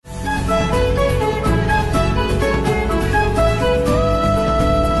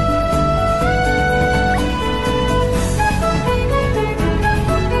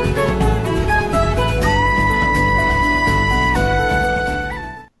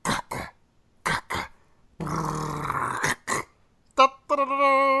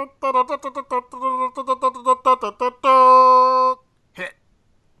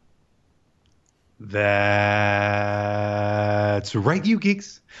That's right, you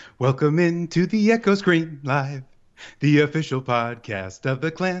geeks. Welcome into the Echo Screen Live, the official podcast of the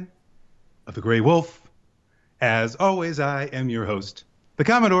Clan of the Grey Wolf. As always, I am your host, the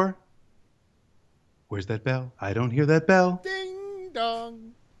Commodore. Where's that bell? I don't hear that bell. Ding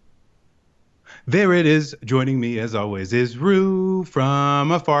dong. There it is. Joining me, as always, is Rue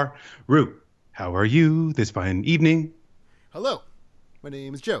from afar. Rue, how are you this fine evening? Hello, my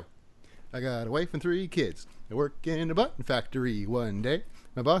name is Joe. I got a wife and 3 kids. I work in a button factory one day.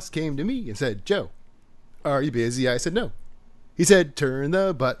 My boss came to me and said, Joe, are you busy? I said, no. He said, turn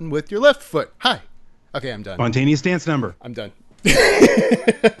the button with your left foot. Hi. Okay, I'm done. Spontaneous dance number. I'm done.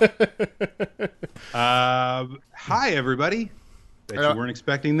 Hi, everybody. Bet you weren't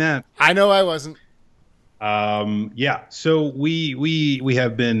expecting that. I know I wasn't. Yeah, so we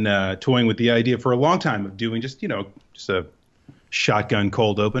have been toying with the idea for a long time of doing just a shotgun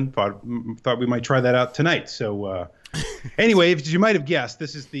cold open. Thought we might try that out tonight. So anyway, as you might have guessed,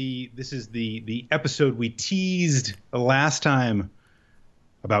 this is the episode we teased the last time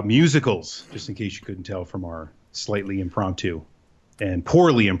about musicals, just in case you couldn't tell from our slightly impromptu and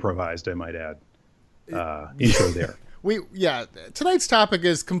poorly improvised, I might add, intro there. Tonight's topic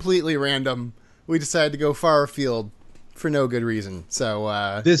is completely random. We decided to go far afield for no good reason.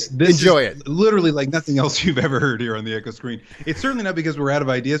 So this enjoy it. Literally like nothing else you've ever heard here on the Echo Screen. It's certainly not because we're out of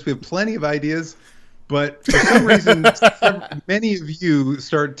ideas. We have plenty of ideas, but for some reason, many of you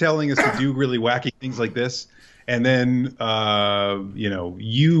start telling us to do really wacky things like this, and then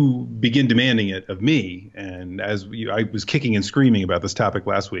you begin demanding it of me. And I was kicking and screaming about this topic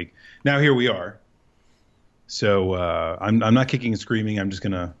last week. Now here we are. So I'm not kicking and screaming. I'm just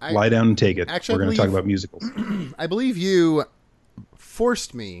going to lie down and take it. Actually, we're going to talk about musicals. I believe you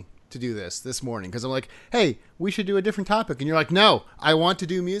forced me to do this morning because I'm like, hey, we should do a different topic. And you're like, no, I want to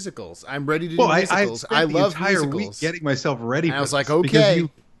do musicals. I'm ready to do musicals. I love the entire musicals. Week getting myself ready and for I was like, this okay,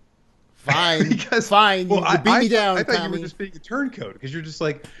 fine. Fine. Well, you beat me down, I thought Tommy. you were just being a turncoat because you're just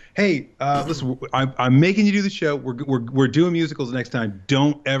like, hey, listen, I'm making you do the show. We're doing musicals next time.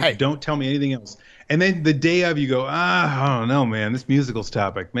 Don't tell me anything else. And then the day of, you go, I don't know, man, this musicals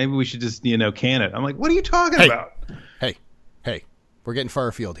topic. Maybe we should just, can it. I'm like, what are you talking about? Hey, we're getting far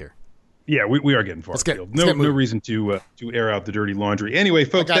afield here. Yeah, we are getting far afield. No reason to air out the dirty laundry. Anyway,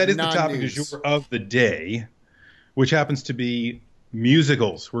 folks, that is the topic du jour of the day, which happens to be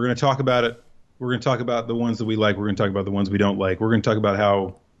musicals. We're going to talk about it. We're going to talk about the ones that we like. We're going to talk about the ones we don't like. We're going to talk about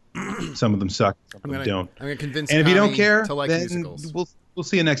how some of them suck, some of them don't. I'm going to convince and if you don't care, to like then musicals. We'll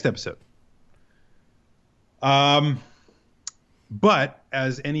see you next episode. But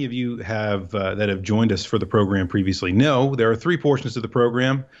as any of you have that have joined us for the program previously know, there are 3 portions of the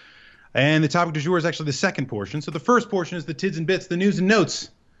program, and the topic du jour is actually the second portion. So the first portion is the Tids and Bits, the news and notes.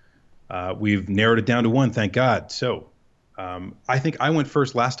 We've narrowed it down to 1, thank God. So I think I went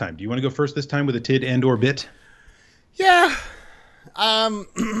first last time. Do you want to go first this time with a tid and or bit? Yeah. I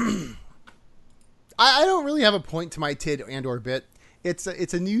don't really have a point to my tid and or bit. It's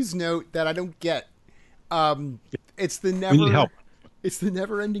a news note that I don't get. It's the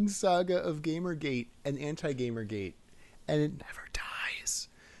never-ending saga of Gamergate and anti-Gamergate, and it never dies.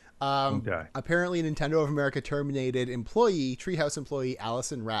 Okay. Apparently, Nintendo of America terminated Treehouse employee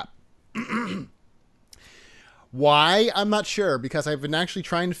Allison Rapp. Why? I'm not sure, because I've been actually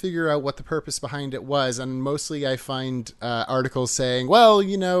trying to figure out what the purpose behind it was, and mostly I find articles saying, well,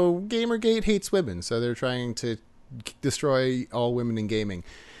 Gamergate hates women, so they're trying to destroy all women in gaming.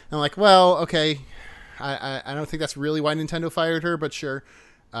 And I'm like, well, okay. I don't think that's really why Nintendo fired her, but sure.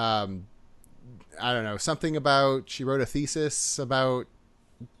 I don't know. Something about she wrote a thesis about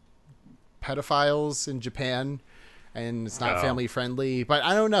pedophiles in Japan, and it's not family friendly. But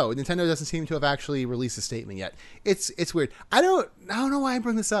I don't know. Nintendo doesn't seem to have actually released a statement yet. It's weird. I don't know why I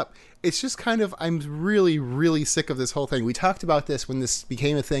bring this up. It's just kind of, I'm really, really sick of this whole thing. We talked about this when this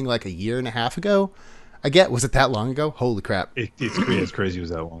became a thing like a year and a half ago. Was it that long ago? Holy crap. It's crazy it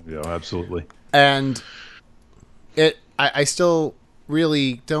was that long ago. Absolutely. And I still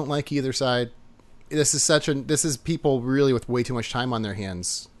really don't like either side. This is people really with way too much time on their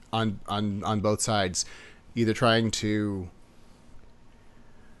hands on both sides, either trying to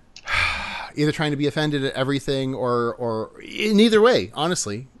be offended at everything or in either way,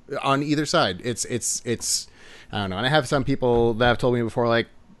 honestly, on either side. It's I don't know. And I have some people that have told me before, like,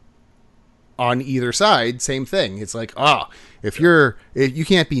 on either side, same thing. It's like, if you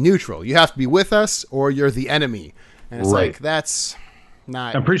can't be neutral, you have to be with us or you're the enemy. And it's like, that's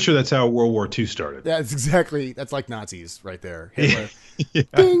not. I'm pretty sure that's how World War II started. That's like Nazis right there. Hitler. Yeah.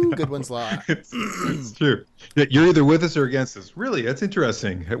 Bing, Goodwin's Law. It's true. You're either with us or against us. Really, that's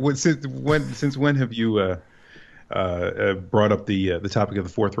interesting. Since when have you brought up the topic of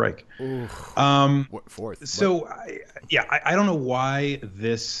the Fourth Reich. Fourth. So, I don't know why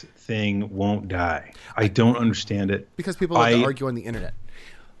this thing won't die. I don't understand it. Because people like to argue on the internet.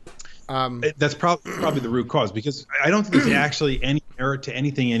 That's probably the root cause, because I don't think there's actually any merit to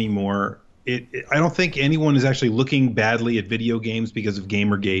anything anymore. I don't think anyone is actually looking badly at video games because of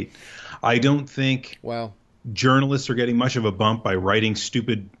Gamergate. I don't think journalists are getting much of a bump by writing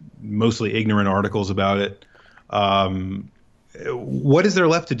stupid, mostly ignorant articles about it. What is there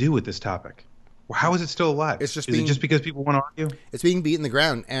left to do with this topic? How is it still alive? Is it just because people want to argue? It's being beaten the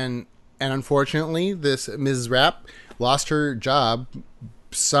ground, and unfortunately, this Ms. Rapp lost her job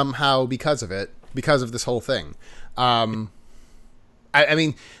somehow because of it, because of this whole thing. I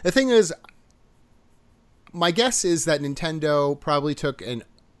mean, the thing is, my guess is that Nintendo probably took an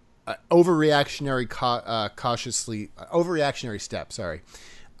overreactionary step. Sorry,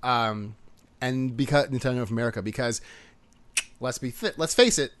 and because Nintendo of America, because let's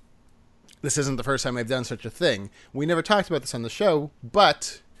face it, this isn't the first time they've done such a thing. We never talked about this on the show,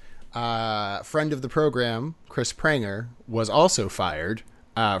 but friend of the program, Chris Pranger, was also fired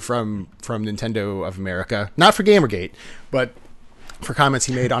from Nintendo of America, not for Gamergate, but for comments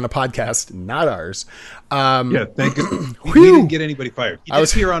he made on a podcast, not ours. Thank you. We didn't get anybody fired. He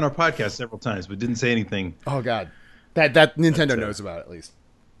was here on our podcast several times, but didn't say anything. Oh God, that Nintendo knows about, at least.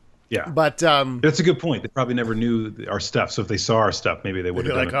 Yeah, but that's a good point. They probably never knew our stuff, so if they saw our stuff, maybe they would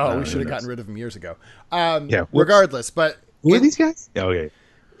have like, "Oh, we should have gotten rid of them years ago." Regardless, but who are these guys? Okay.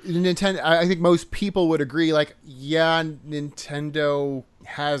 Nintendo. I think most people would agree. Like, yeah, Nintendo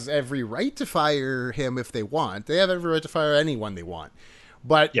has every right to fire him if they want. They have every right to fire anyone they want.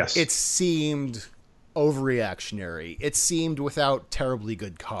 But it seemed overreactionary. It seemed without terribly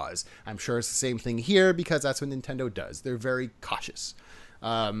good cause. I'm sure it's the same thing here, because that's what Nintendo does. They're very cautious.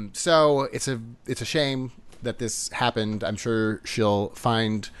 So it's a shame that this happened. I'm sure she'll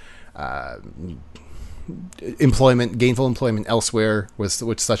find gainful employment elsewhere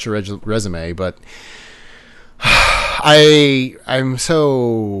with such a resume. But I'm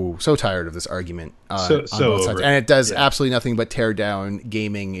so tired of this argument on both sides, and it does absolutely nothing but tear down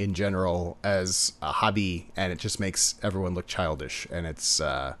gaming in general as a hobby, and it just makes everyone look childish. And it's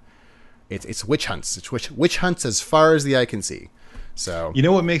witch hunts. It's witch hunts as far as the eye can see. So, you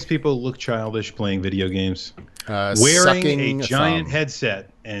know what makes people look childish playing video games? Wearing a giant headset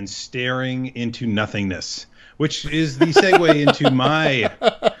and staring into nothingness, which is the segue into my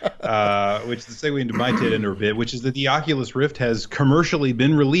TED Ender bit, which is that the Oculus Rift has commercially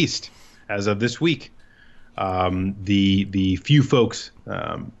been released as of this week. The few folks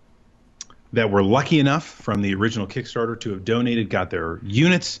that were lucky enough from the original Kickstarter to have donated got their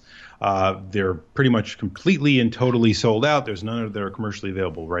units. They're pretty much completely and totally sold out. There's none that are commercially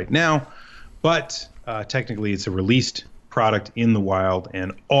available right now, but technically it's a released product in the wild,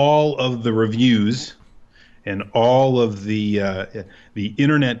 and all of the reviews and all of the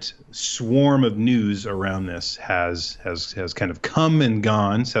internet swarm of news around this has kind of come and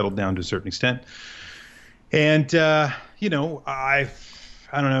gone, settled down to a certain extent. And I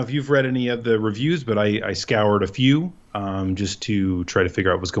don't know if you've read any of the reviews, but I scoured a few just to try to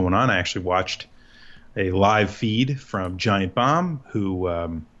figure out what's going on. I actually watched a live feed from Giant Bomb,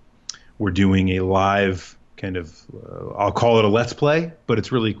 who were doing a live kind of, I'll call it a let's play, but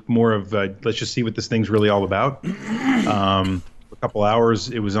it's really more of let's just see what this thing's really all about. A couple hours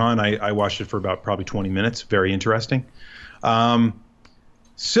it was on. I watched it for about probably 20 minutes. Very interesting.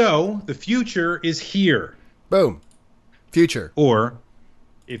 So the future is here. Boom. Future. Or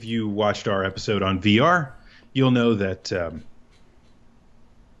if you watched our episode on VR, you'll know that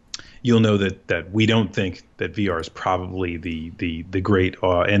we don't think that VR is probably the great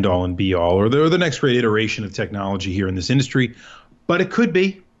end all and be all, or the next great iteration of technology here in this industry, but it could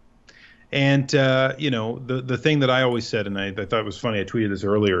be. And the thing that I always said, and I thought it was funny, I tweeted this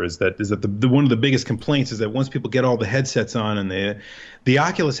earlier, is that the one of the biggest complaints is that once people get all the headsets on, and the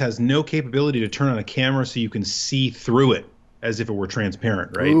Oculus has no capability to turn on a camera so you can see through it as if it were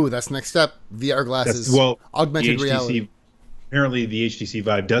transparent, right? Ooh, that's next step. VR glasses, augmented reality. Apparently, the HTC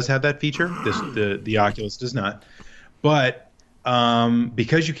Vive does have that feature. The Oculus does not. But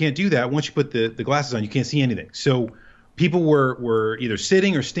because you can't do that, once you put the glasses on, you can't see anything. So people were either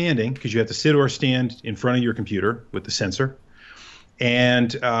sitting or standing, because you have to sit or stand in front of your computer with the sensor.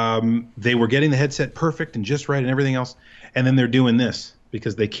 And they were getting the headset perfect and just right and everything else. And then they're doing this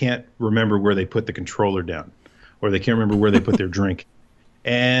because they can't remember where they put the controller down, or they can't remember where they put their drink.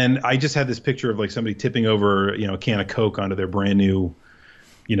 And I just had this picture of like somebody tipping over, a can of Coke onto their brand new,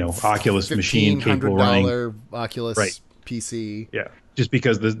 Oculus machine capable running Oculus PC. Yeah, just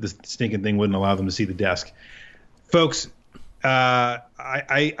because the stinking thing wouldn't allow them to see the desk. folks.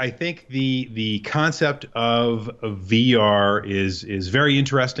 I think the concept of VR is very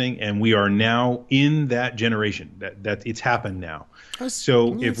interesting, and we are now in that generation that it's happened now.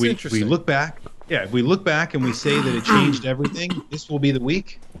 So if we look back, if we look back and we say that it changed everything, this will be the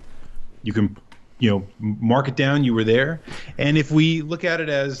week. You can, mark it down. You were there, and if we look at it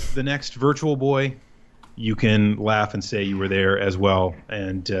as the next Virtual Boy, you can laugh and say you were there as well.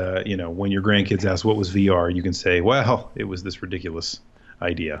 And, when your grandkids ask what was VR, you can say, well, it was this ridiculous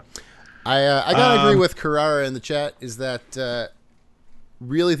idea. I got to agree with Carrara in the chat is that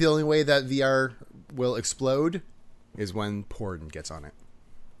really the only way that VR will explode is when porn gets on it.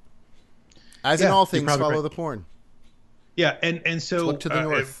 As in all things, follow the porn. Yeah, and so... look to the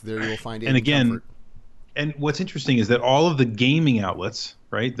north. There you will find and again, comfort. And what's interesting is that all of the gaming outlets,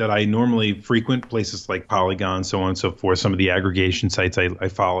 right, that I normally frequent, places like Polygon, so on and so forth, some of the aggregation sites I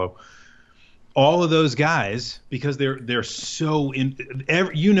follow, all of those guys, because they're so in,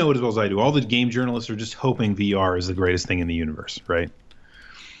 you know it as well as I do, all the game journalists are just hoping VR is the greatest thing in the universe, right?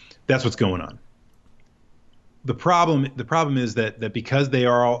 That's what's going on. The problem is that because they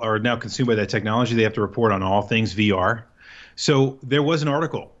are now consumed by that technology, they have to report on all things VR. So there was an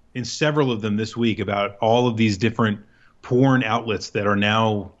article in several of them this week about all of these different porn outlets that are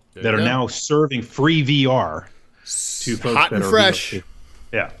now serving free VR to folks hot that and are fresh.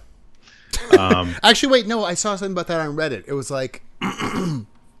 Yeah. Actually, wait, no, I saw something about that on Reddit. It was like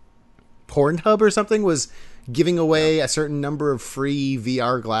Pornhub or something was giving away a certain number of free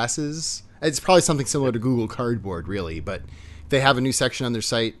VR glasses. It's probably something similar to Google Cardboard, really, but they have a new section on their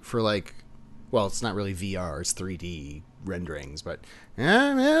site for it's not really VR, it's 3D renderings, but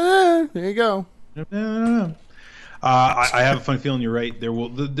there you go. I have a funny feeling you're right. There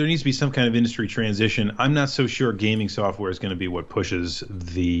needs to be some kind of industry transition. I'm not so sure gaming software is going to be what pushes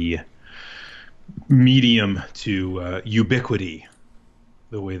the medium to ubiquity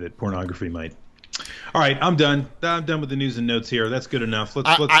the way that pornography might. All right, I'm done. I'm done with the news and notes here. That's good enough.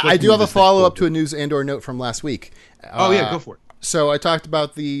 I do have a follow-up to a news and/or note from last week. Go for it. So I talked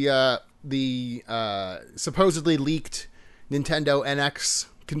about the supposedly leaked Nintendo NX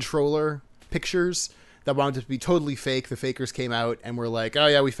controller pictures that wanted to be totally fake. The fakers came out and were like, "Oh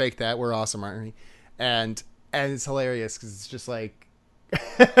yeah, we faked that. We're awesome, aren't we?" And it's hilarious because it's just like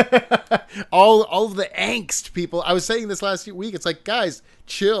all of the angst people. I was saying this last week. It's like, guys,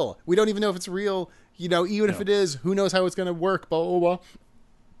 chill. We don't even know if it's real. Even if it is, who knows how it's going to work? Blah blah blah.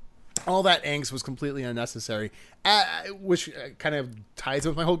 All that angst was completely unnecessary, which kind of ties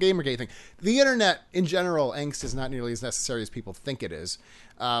with my whole Gamergate thing. The internet, in general, angst is not nearly as necessary as people think it is.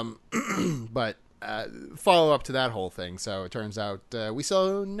 But follow up to that whole thing. So it turns out we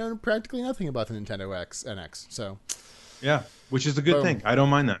still know practically nothing about the Nintendo NX. So yeah, which is a good thing. I don't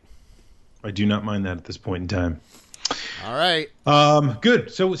mind that. I do not mind that at this point in time. All right.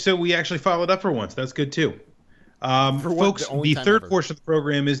 Good. So we actually followed up for once. That's good too. Folks, the third portion of the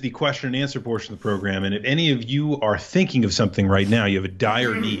program is the question and answer portion of the program. And if any of you are thinking of something right now, you have a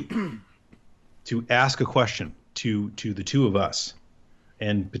dire need to ask a question to the two of us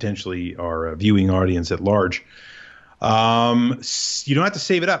and potentially our viewing audience at large. You don't have to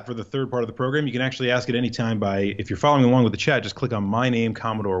save it up for the third part of the program. You can actually ask at any time if you're following along with the chat, just click on my name,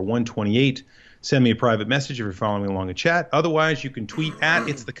 Commodore 128. Send me a private message if you're following along in chat. Otherwise, you can tweet at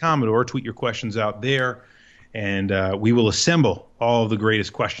It's the Commodore. Tweet your questions out there. And we will assemble all of the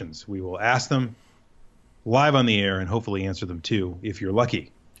greatest questions. We will ask them live on the air and hopefully answer them too, if you're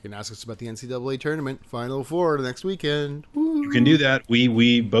lucky. You can ask us about the NCAA tournament, Final Four next weekend. Woo. You can do that.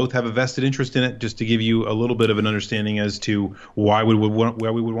 We both have a vested interest in it, just to give you a little bit of an understanding as to why we would want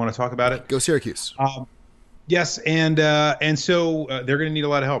to talk about it. Go Syracuse. Yes, and so they're going to need a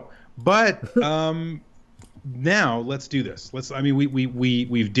lot of help. But now let's do this.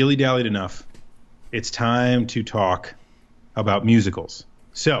 We've dilly-dallied enough. It's time to talk about musicals.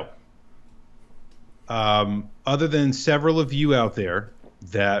 So, other than several of you out there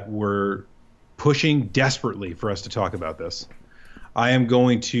that were pushing desperately for us to talk about this, I'm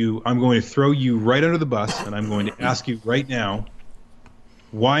going to throw you right under the bus, and I'm going to ask you right now,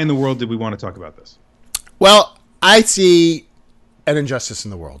 why in the world did we want to talk about this? Well, I see an injustice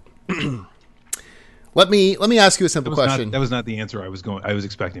in the world. Let me ask you a simple question. That was not the answer I was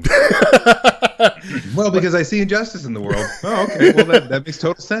expecting. Well, because I see injustice in the world. Oh, okay. Well, that makes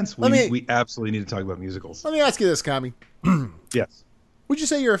total sense. We absolutely need to talk about musicals. Let me ask you this, Kami. Yes. Would you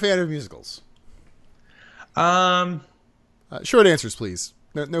say you're a fan of musicals? Short answers, please.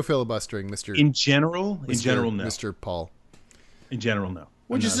 No filibustering, Mr. In general, no. Mr. Paul. In general, no.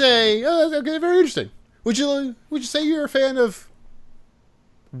 Would you say? Okay, very interesting. Would you say you're a fan of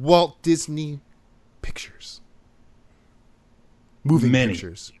Walt Disney Pictures? moving Many.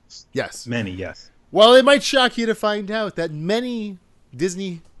 pictures. Yes. Many, yes. Well, it might shock you to find out that many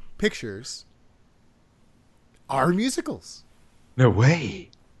Disney pictures are musicals. No way.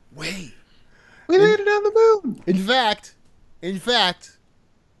 Wait. We landed on the moon. In fact,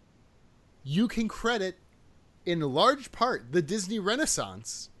 you can credit in large part the Disney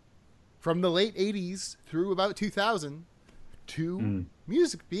Renaissance from the late 80s through about 2000 to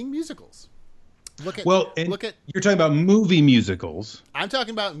being musicals. Look at you're talking about movie musicals. I'm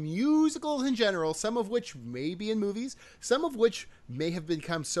talking about musicals in general, some of which may be in movies, some of which may have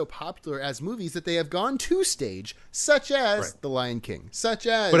become so popular as movies that they have gone to stage, such as The Lion King, such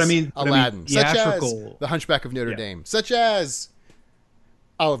as Aladdin, such as The Hunchback of Notre Dame, such as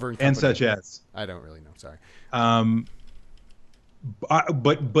Oliver and Company. And such as. I don't really know, sorry.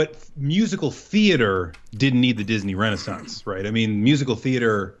 But musical theater didn't need the Disney Renaissance, right? I mean, musical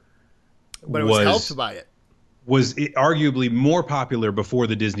theater but it was helped by it. Was arguably more popular before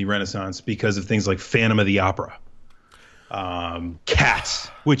the Disney Renaissance because of things like Phantom of the Opera, Cats,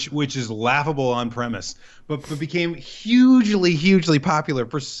 which is laughable on premise, but became hugely popular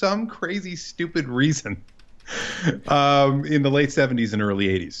for some crazy stupid reason in the late 70s and early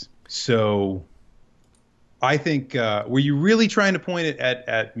 80s. So I think were you really trying to point it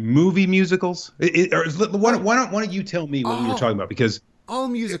at movie musicals? Why don't you tell me what we were talking about? Because all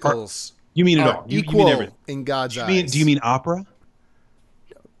musicals. You mean it all? Equal you mean everything. In God's eyes. Do you mean opera?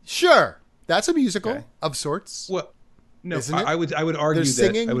 Sure, that's a musical of sorts. Well, no, isn't it? I would argue They're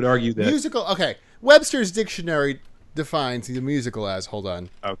singing, that. I would argue that musical. Okay, Webster's dictionary defines the musical as. Hold on.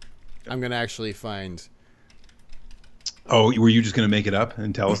 Okay. I'm going to actually find. Oh, were you just going to make it up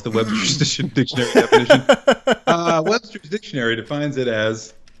and tell us the Webster's dictionary definition? Webster's dictionary defines it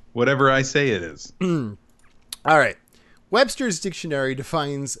as whatever I say it is. All right. Webster's dictionary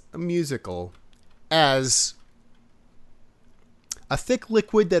defines a musical as a thick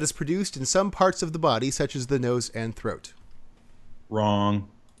liquid that is produced in some parts of the body, such as the nose and throat. Wrong.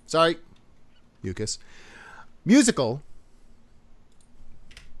 Sorry, Mucus. Musical.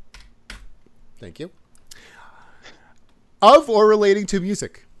 Thank you. Of or relating to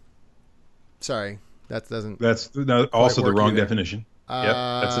music. Sorry, that doesn't. That's also the wrong either. Definition. Yep,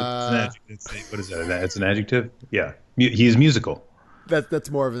 that's an adjective. What is that? It's an adjective. Yeah, he is musical. That's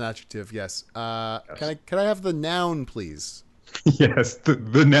more of an adjective. Yes. Yes. Can I have the noun, please? Yes,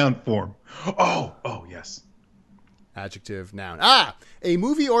 the noun form. Oh, yes. Adjective, noun. A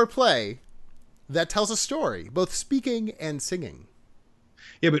movie or play that tells a story, both speaking and singing.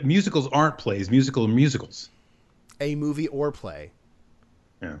 Yeah, but musicals aren't plays. Musicals. A movie or play.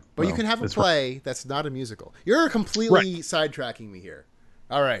 Yeah. But you can have a play that's not a musical. You're completely sidetracking me here.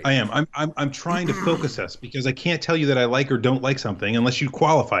 All right. I am. I'm trying to focus us because I can't tell you that I like or don't like something unless you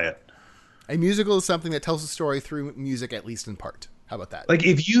qualify it. A musical is something that tells a story through music, at least in part. How about that? Like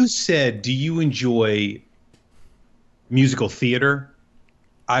if you said, do you enjoy musical theater?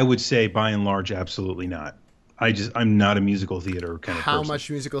 I would say by and large, absolutely not. I'm not a musical theater kind of person. How much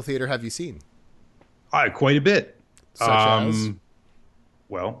musical theater have you seen? Quite a bit. Such as?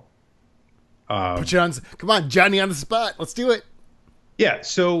 Well, put you on. Come on, Johnny, on the spot. Let's do it. Yeah.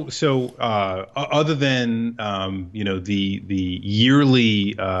 So other than the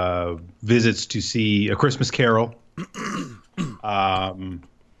yearly visits to see A Christmas Carol, I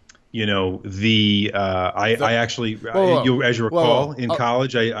actually, as you recall, in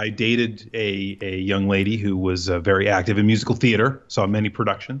college, I dated a young lady who was very active in musical theater. Saw many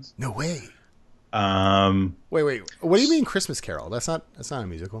productions. No way. Wait. What do you mean Christmas Carol? That's not a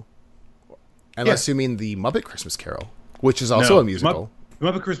musical. Unless you mean the Muppet Christmas Carol, which is also a musical. The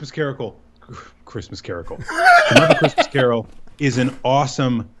Muppet Christmas Carol. The Muppet Christmas Carol is an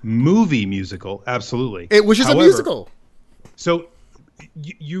awesome movie musical. Absolutely. Which is a musical. So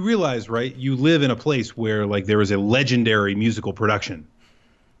you realize, right? You live in a place where like there is a legendary musical production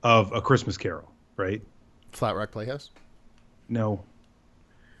of A Christmas Carol, right? Flat Rock Playhouse? No.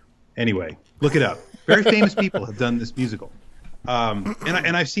 Anyway, look it up. Very famous people have done this musical.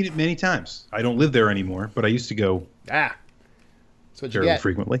 And I've seen it many times. I don't live there anymore, but I used to go that's what you very get.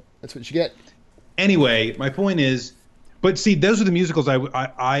 frequently. That's what you get. Anyway, my point is, but see, those are the musicals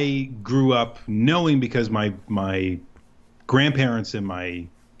I grew up knowing because my grandparents and my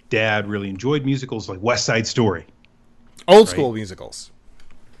dad really enjoyed musicals like West Side Story. Old school musicals.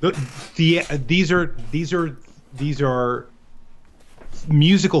 These are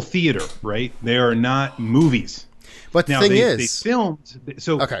musical theater, right? They are not movies. But the thing is, they filmed.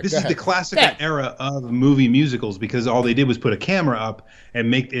 So this is the classic era of movie musicals because all they did was put a camera up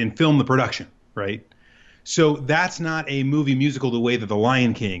and film the production, right? So that's not a movie musical the way that The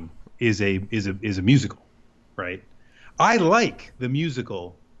Lion King is a musical, right? I like the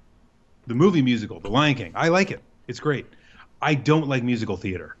musical, the movie musical, The Lion King. I like it. It's great. I don't like musical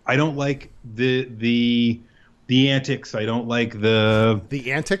theater. I don't like the antics. I don't like the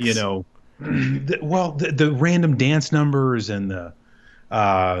antics. The random dance numbers and the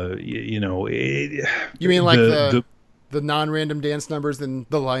you mean like the non-random dance numbers in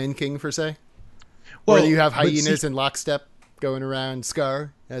The Lion King, per se? Well, where you have hyenas in lockstep going around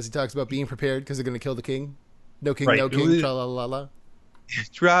Scar as he talks about being prepared because they're going to kill the king. No king, right. No king, tra-la-la-la.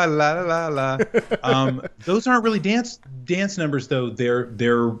 Tra-la-la-la. Those aren't really dance numbers, though.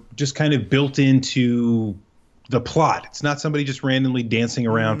 They're just kind of built into the plot. It's not somebody just randomly dancing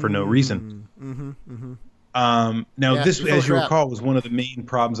around for no reason. Now, this, as you recall, was one of the main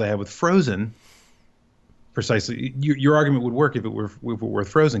problems I had with Frozen. Precisely, your argument would work if it were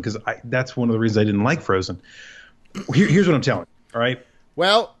Frozen, because that's one of the reasons I didn't like Frozen. Here's what I'm telling you. All right.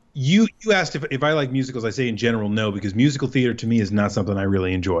 Well, you asked if I like musicals. I say in general no, because musical theater to me is not something I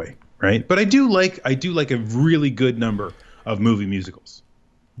really enjoy. Right. But I do like a really good number of movie musicals.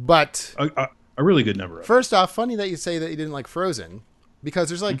 But a really good number. First off, funny that you say that you didn't like Frozen, because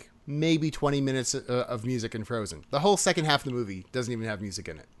there's like maybe 20 minutes of music in Frozen. The whole second half of the movie doesn't even have music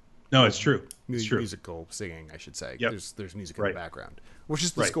in it. No, it's true. It's true. Musical singing, I should say. Yep. There's music in the background, which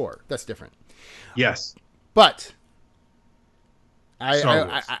is the score. That's different. Yes. But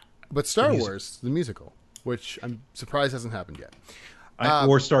Star Wars, the musical, which I'm surprised hasn't happened yet.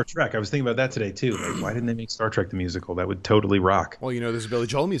 Or Star Trek. I was thinking about that today, too. Like, why didn't they make Star Trek the musical? That would totally rock. Well, there's a Billy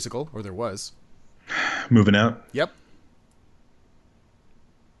Joel musical, or there was. Moving Out? Yep.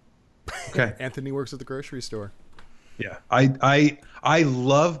 Okay. Anthony works at the grocery store. Yeah. I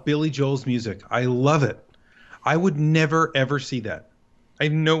love Billy Joel's music. I love it. I would never, ever see that. I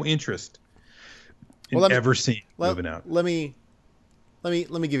have no interest in ever seeing Moving Out. Let me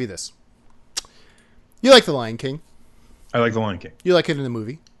give you this. You like The Lion King. I like The Lion King. You like it in the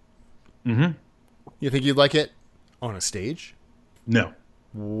movie. Mm-hmm. You think you'd like it on a stage? No.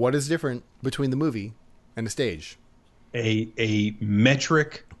 What is different between the movie and the stage? A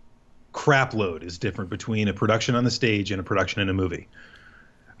metric crap load is different between a production on the stage and a production in a movie.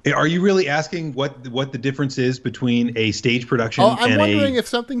 Are you really asking what the difference is between a stage production I'm wondering if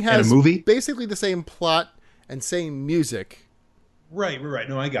something has a movie? Basically the same plot and same music. Right.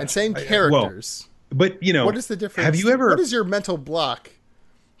 No, I got and same characters. But, what is the difference? Have you ever... What is your mental block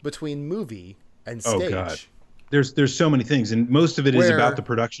between movie and stage? Oh, God. There's so many things, and most of it is about the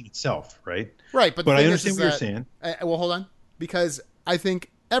production itself, right? Right, but I understand what you're saying. Well, hold on. Because I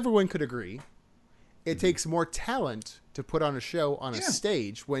think everyone could agree it takes more talent to put on a show on a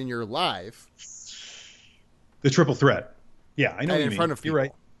stage when you're live. The triple threat. Yeah, I know what you mean. In front of people.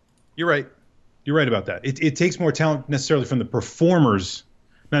 You're right. You're right about that. It takes more talent necessarily from the performers,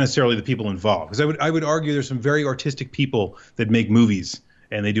 not necessarily the people involved. Because I would argue there's some very artistic people that make movies,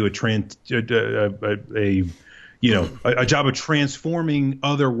 and they do a job of transforming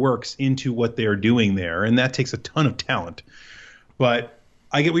other works into what they're doing there, and that takes a ton of talent. But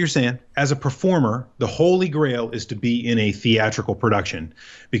I get what you're saying. As a performer, the holy grail is to be in a theatrical production,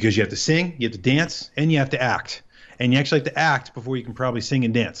 because you have to sing, you have to dance, and you have to act. And you actually have to act before you can probably sing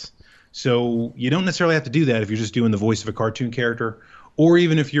and dance. So you don't necessarily have to do that if you're just doing the voice of a cartoon character, or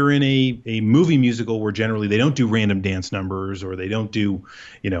even if you're in a movie musical where generally they don't do random dance numbers, or they don't do,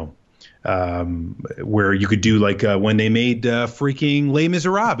 where you could do like when they made freaking Les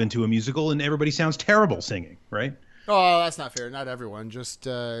Miserables into a musical and everybody sounds terrible singing, right? Oh, that's not fair. Not everyone. Just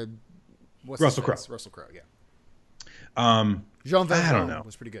Russell Crowe. Russell Crowe, yeah. I Jean don't Valjean know.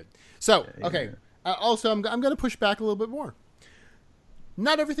 was pretty good. So, okay. Also, I'm going to push back a little bit more.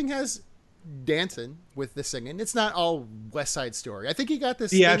 Not everything has dancing with the singing. It's not all West Side Story. I think you got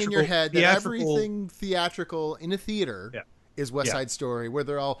this thing in your head that everything theatrical in a theater is West Side Story, where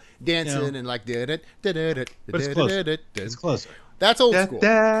they're all dancing and like did it. But it's closer. It's closer. That's old school.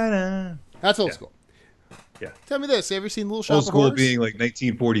 That's old school. Yeah. Tell me this: have you ever seen Little Shop of Horrors? Old school being like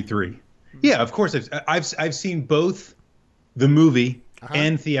 1943. Yeah, of course. I've seen both the movie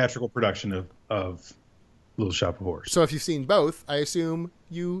and theatrical production of Little Shop of Horrors. So if you've seen both, I assume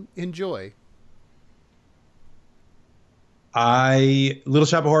you enjoy. Little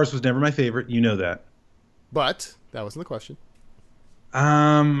Shop of Horrors was never my favorite. You know that. But that wasn't the question.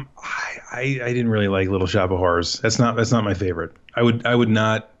 I didn't really like Little Shop of Horrors. That's not my favorite. I would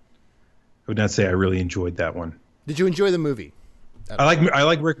not say I really enjoyed that one. Did you enjoy the movie? I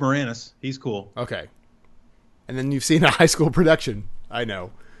like Rick Moranis. He's cool. Okay. And then you've seen a high school production. I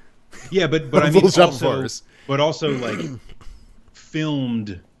know. Yeah, but I mean also like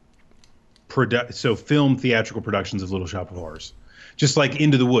filmed theatrical productions of Little Shop of Horrors. Just like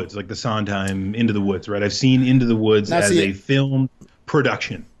Into the Woods, like the Sondheim Into the Woods, right? I've seen Into the Woods as a film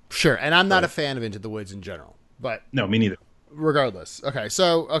production. Sure, and I'm not a fan of Into the Woods in general, but no, me neither. Regardless, okay,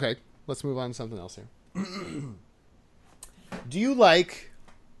 let's move on to something else here. Do you like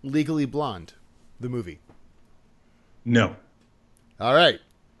Legally Blonde, the movie? No. All right.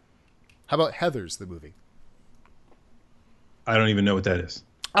 How about Heathers, the movie? I don't even know what that is.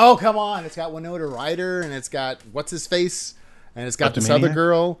 Oh, come on. It's got Winona Ryder, and it's got What's-His-Face, and it's got this other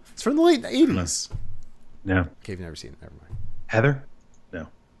girl. It's from the late 80s. No. Okay, you've never seen it. Never mind. Heather? No.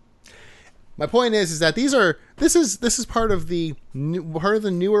 My point is that this is part of the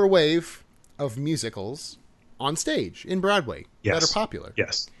newer wave of musicals on stage in Broadway that are popular.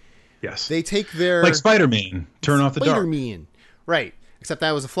 Yes. They take their like Spider-Man, Turn Off the Dark. Spider-Man, right? Except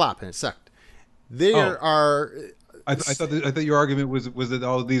that was a flop and it sucked. I thought your argument was that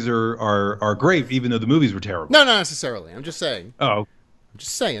all of these are great, even though the movies were terrible. No, not necessarily. I'm just saying. Oh. I'm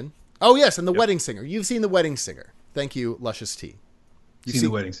just saying. Oh yes, and The Wedding Singer. You've seen The Wedding Singer. Thank you, Luscious Tea. You've seen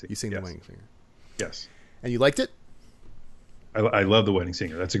The Wedding Singer. You've seen The Wedding Singer. Yes. And you liked it? I love The Wedding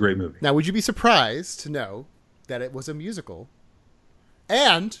Singer. That's a great movie. Now, would you be surprised to know that it was a musical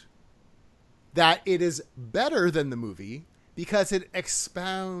and that it is better than the movie because it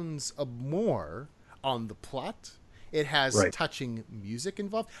expounds more on the plot? It has touching music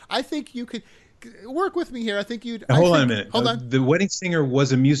involved. I think you could work with me here. I think you'd... Hold on a minute. Hold on. The Wedding Singer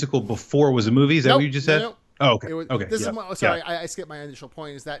was a musical before it was a movie? Is that what you just said? No. Oh, okay. Okay. I skipped my initial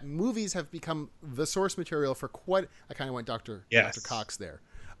point. Is that movies have become the source material for quite... I kind of went Dr. Cox there.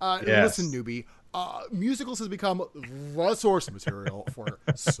 Listen, newbie. Musicals has become the source material for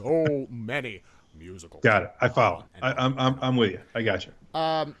so many musicals. Got it. I follow. I'm with you. I got you.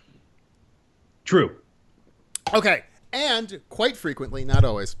 True. Okay. And quite frequently, not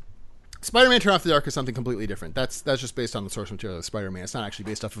always, Spider-Man Turn Off the Dark is something completely different. That's just based on the source material of Spider-Man. It's not actually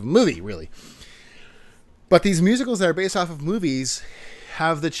based off of a movie, really. But these musicals that are based off of movies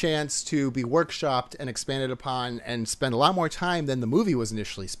have the chance to be workshopped and expanded upon and spend a lot more time than the movie was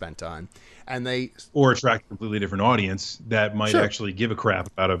initially spent on. Or attract a completely different audience that might actually give a crap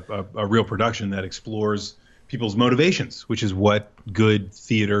about a real production that explores people's motivations, which is what good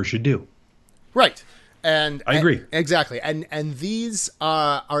theater should do. Right. And I agree. Exactly. And these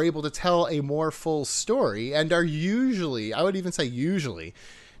are able to tell a more full story and are usually, I would even say usually,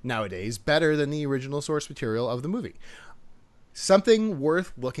 nowadays, better than the original source material of the movie. Something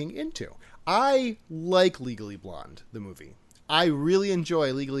worth looking into. I like Legally Blonde, the movie. I really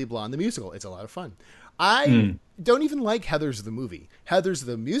enjoy Legally Blonde, the musical. It's a lot of fun. I don't even like Heathers, the movie. Heathers,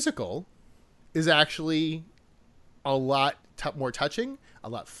 the musical, is actually a lot more touching, a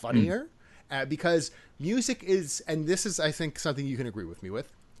lot funnier, because music is, and this is, I think, something you can agree with me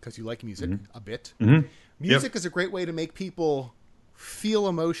with, because you like music a bit. Music is a great way to make people feel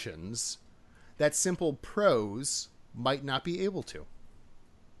emotions that simple prose might not be able to.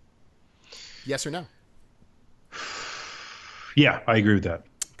 Yes or no? Yeah, I agree with that.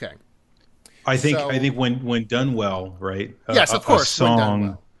 Okay. I think when done well, right? Yes, of course. A song, when done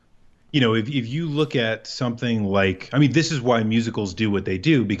well. You know, if you look at something like, I mean, this is why musicals do what they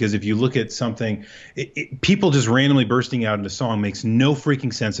do, because if you look at something, people just randomly bursting out into song makes no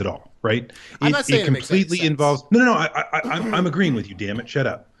freaking sense at all, right? I'm not saying it completely it makes involves. No. I'm agreeing with you. Damn it, shut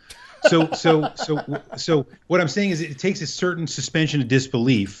up. So what I'm saying is it takes a certain suspension of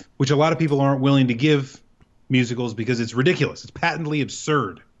disbelief, which a lot of people aren't willing to give musicals because it's ridiculous. It's patently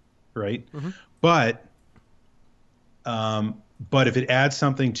absurd, right? But if it adds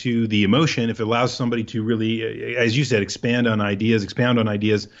something to the emotion, if it allows somebody to really, as you said, expound on ideas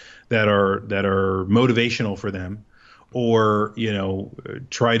that are motivational for them, or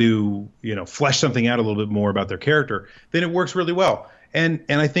try to flesh something out a little bit more about their character, then it works really well. And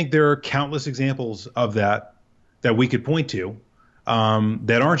I think there are countless examples of that we could point to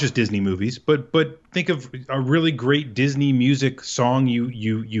that aren't just Disney movies, but think of a really great Disney music song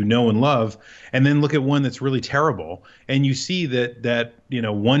you know and love, and then look at one that's really terrible, and you see that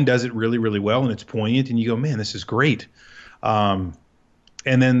one does it really, really well and it's poignant, and you go, man, this is great. And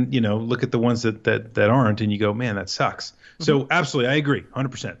then look at the ones that aren't, and you go, man, that sucks. So absolutely, I agree,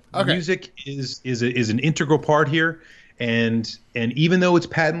 100%. Okay. Music is an integral part here. And even though it's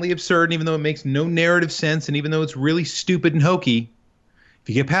patently absurd, and even though it makes no narrative sense, and even though it's really stupid and hokey, if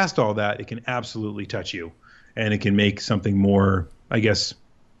you get past all that, it can absolutely touch you, and it can make something more, I guess,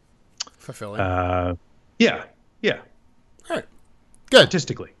 fulfilling. Yeah. All right. Good.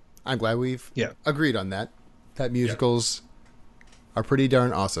 Artistically. I'm glad we've agreed on that. That musicals are pretty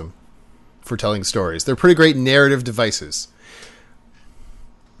darn awesome for telling stories. They're pretty great narrative devices.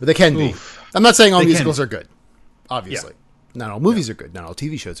 But they can be. I'm not saying all musicals are good. Obviously. Not all movies are good. Not all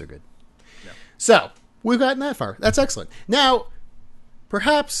TV shows are good. No. So we've gotten that far. That's excellent. Now,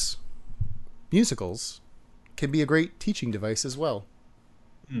 perhaps musicals can be a great teaching device as well.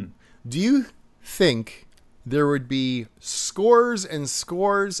 Do you think there would be scores and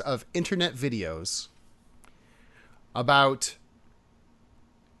scores of internet videos about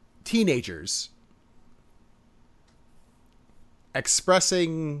teenagers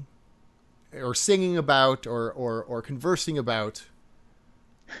expressing or singing about or conversing about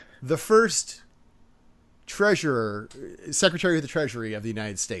the first Secretary of the Treasury of the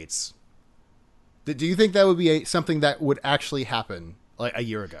United States? Do you think that would be something that would actually happen like a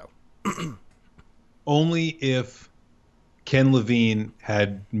year ago? Only if Ken Levine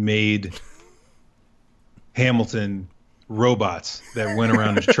had made Hamilton robots that went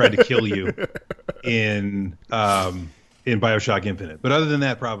around and tried to kill you in BioShock Infinite. But other than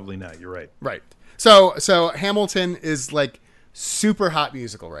that, probably not. You're right. Right. So Hamilton is like super hot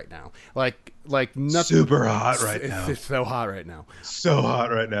musical right now. Like nothing. Super hot right now. It's so hot right now. So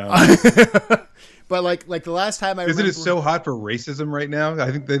hot right now. But like the last time I Isn't it so hot for racism right now?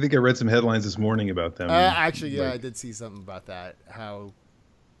 I think I read some headlines this morning about them. Actually, yeah, I did see something about that.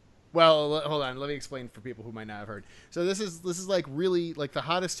 Well, hold on. Let me explain for people who might not have heard. So this is like really like the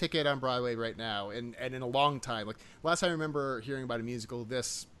hottest ticket on Broadway right now, and in a long time. Like last time I remember hearing about a musical,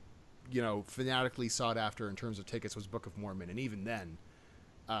 this, fanatically sought after in terms of tickets was Book of Mormon, and even then,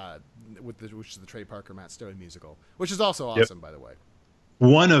 which is the Trey Parker Matt Stone musical, which is also awesome, by the way.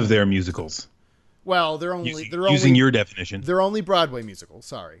 One of their musicals. Well, they're using your definition. They're only Broadway musicals.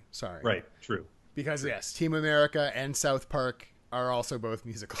 Sorry. Right. True. Because yes, Team America and South Park are also both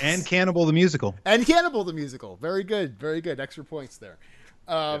musicals. And Cannibal the Musical. Very good. Very good. Extra points there.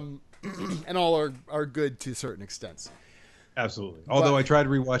 And all are good to certain extents. Absolutely. Although I tried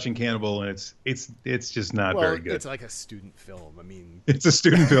rewatching Cannibal, and it's just not very good. It's like a student film. I mean, it's a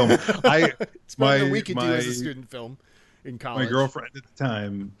student film. It's more than we could do as a student film in college. My girlfriend at the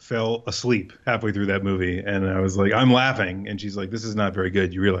time fell asleep halfway through that movie, and I was like, I'm laughing, and she's like, this is not very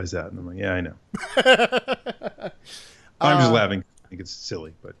good. You realize that? And I'm like, yeah, I know. I'm just laughing. I think it's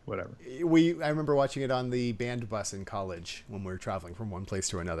silly, but whatever. I remember watching it on the band bus in college when we were traveling from one place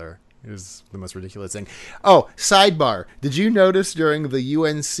to another. It was the most ridiculous thing. Oh, sidebar. Did you notice during the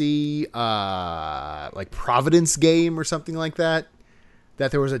UNC like Providence game or something like that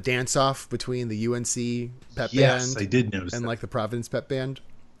there was a dance-off between the UNC pep band? Yes, I did notice and that. like the Providence pep band?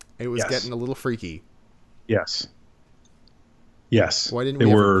 It was getting a little freaky. Yes. Why didn't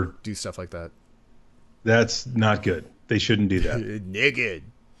we ever do stuff like that? That's not good. They shouldn't do that. No good.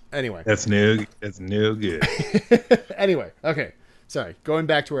 Anyway. That's no good. Anyway, okay. Sorry. Going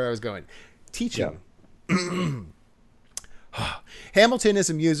back to where I was going. Teaching. Yeah. Hamilton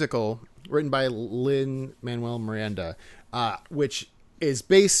is a musical written by Lin-Manuel Miranda, which is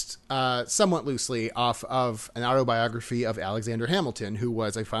based somewhat loosely off of an autobiography of Alexander Hamilton, who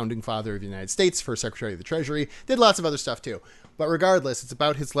was a founding father of the United States, first Secretary of the Treasury, did lots of other stuff too. But regardless, it's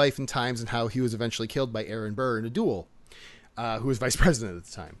about his life and times and how he was eventually killed by Aaron Burr in a duel. Who was vice president at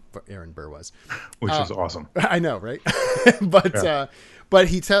the time? Aaron Burr was, which is awesome. I know, right? But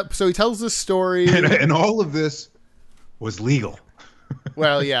he tells this story, and all of this was legal.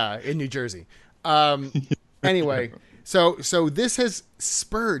 Well, yeah, in New Jersey. Anyway, so this has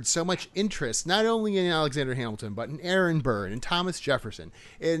spurred so much interest, not only in Alexander Hamilton, but in Aaron Burr and Thomas Jefferson,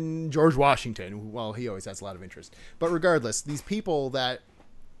 in George Washington. Well, he always has a lot of interest. But regardless, these people that,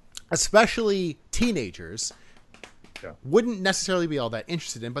 especially teenagers, wouldn't necessarily be all that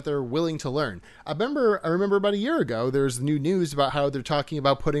interested in, but they're willing to learn. I remember about a year ago, there's new news about how they're talking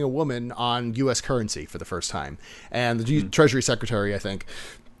about putting a woman on U.S. currency for the first time. And the Treasury Secretary, I think,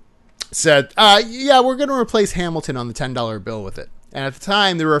 said, we're going to replace Hamilton on the $10 bill with it. And at the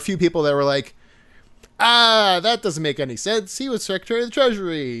time, there were a few people that were like, that doesn't make any sense. He was Secretary of the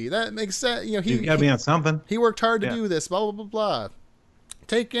Treasury. That makes sense. He got to be on something. He worked hard to do this, blah, blah, blah, blah.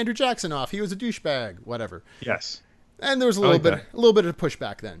 Take Andrew Jackson off. He was a douchebag, whatever. Yes. And there was a little bit of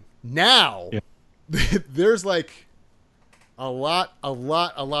pushback then. Now, there's like a lot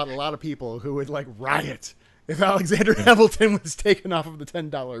of people who would like riot if Alexander Hamilton was taken off of the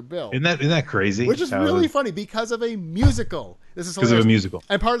 $10 bill. Isn't that crazy? Which is really funny because of a musical. This is because of a musical.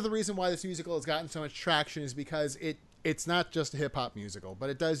 And part of the reason why this musical has gotten so much traction is because it's not just a hip hop musical, but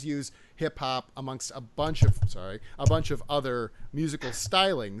it does use hip hop amongst a bunch of other musical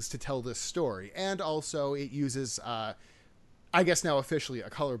stylings to tell this story. And also it uses, I guess now officially, a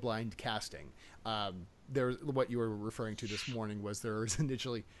colorblind casting. What you were referring to this morning was there was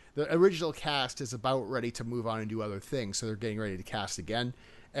initially, the original cast is about ready to move on and do other things. So they're getting ready to cast again.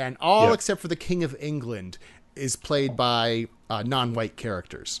 And except for the King of England is played by non-white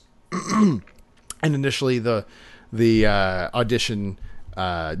characters. And initially, the audition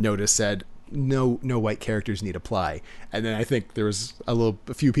notice said no white characters need apply. And then I think there was a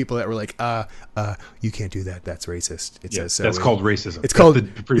few people that were like, you can't do that. That's racist. It says so. That's called racism. It's called.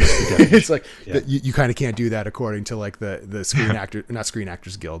 It's like you kind of can't do that according to like the Screen Actor, not Screen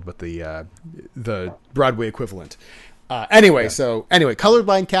Actors Guild, but the Broadway equivalent. Anyway,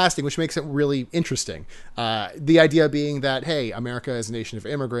 colorblind casting, which makes it really interesting. The idea being that, hey, America is a nation of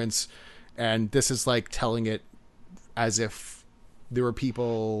immigrants, and this is like telling it as if there were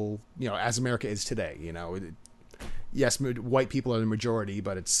people, as America is today. Yes, white people are the majority,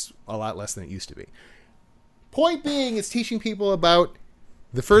 but it's a lot less than it used to be. Point being, it's teaching people about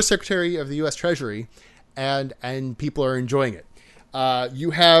the first Secretary of the U.S. Treasury, and people are enjoying it.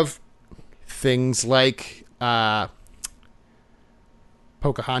 You have things like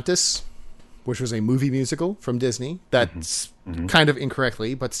Pocahontas, which was a movie musical from Disney that's kind of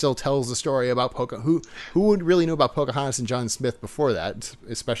incorrectly, but still tells the story about Who would really know about Pocahontas and John Smith before that,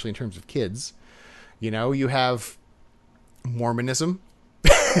 especially in terms of kids? You have Mormonism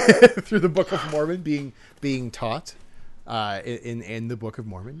through the Book of Mormon being taught in the Book of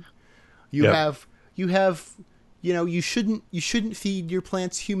Mormon. You have you shouldn't feed your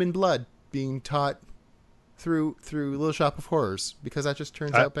plants human blood being taught through Little Shop of Horrors, because that just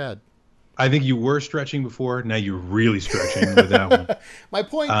turns out bad. I think you were stretching before. Now you're really stretching with that one. My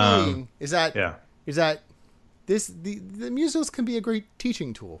point being is that the musicals can be a great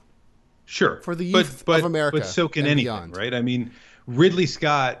teaching tool. Sure, for the youth of America, but so can anything, beyond. Right? I mean, Ridley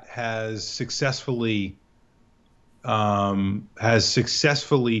Scott has successfully taught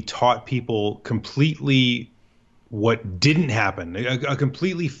people completely what didn't happen, a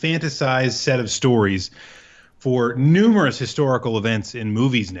completely fantasized set of stories for numerous historical events in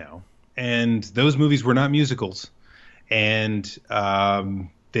movies now. And those movies were not musicals, and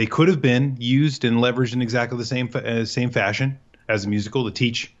they could have been used and leveraged in exactly the same fashion as a musical to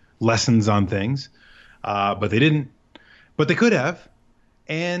teach lessons on things, but they didn't. But they could have,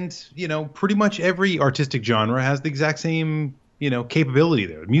 and pretty much every artistic genre has the exact same capability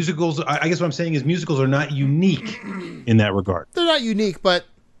there. Musicals, I guess what I'm saying is musicals are not unique in that regard. They're not unique, but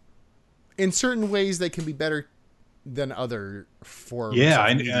in certain ways they can be better than other forms. Yeah,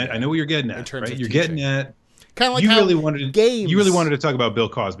 I know what you're getting at. In terms of you're teaching. Getting at kind of like you how really wanted games. You really wanted to talk about Bill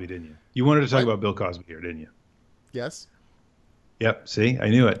Cosby, didn't you? You wanted to talk about Bill Cosby here, didn't you? Yes. Yep. See, I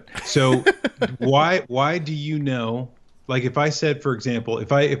knew it. So why do you know? Like, if I said, for example,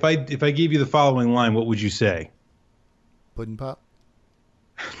 if I gave you the following line, what would you say? Puddin' Pop.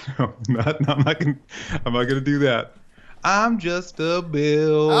 No, I'm not gonna do that. I'm just a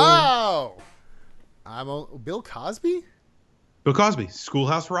Bill. Oh. Bill Cosby? Bill Cosby,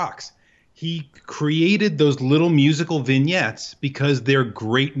 Schoolhouse Rocks. He created those little musical vignettes because they're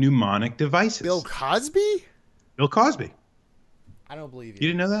great mnemonic devices. Bill Cosby? Bill Cosby. I don't believe you.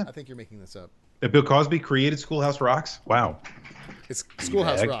 You didn't know that? I think you're making this up. That Bill Cosby created Schoolhouse Rocks? Wow. It's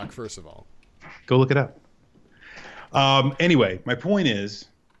Schoolhouse Rock, first of all. Go look it up. Anyway, my point is,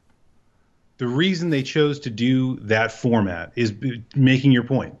 the reason they chose to do that format is making your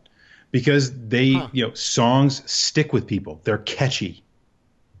point. Because songs stick with people. They're catchy.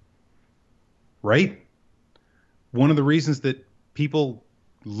 Right? One of the reasons that people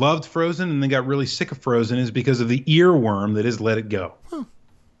loved Frozen and then got really sick of Frozen is because of the earworm that is Let It Go. Huh.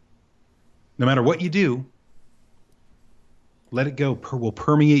 No matter what you do, Let It Go will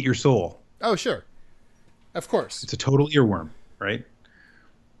permeate your soul. Oh, sure. Of course. It's a total earworm, right?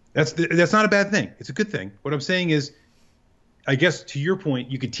 That's not a bad thing. It's a good thing. What I'm saying is, I guess to your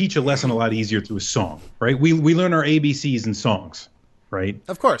point, you could teach a lesson a lot easier through a song, right? We learn our ABCs in songs, right?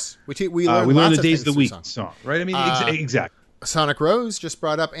 Of course. We learn the days of the week song, right? I mean, exactly. Sonic Rose just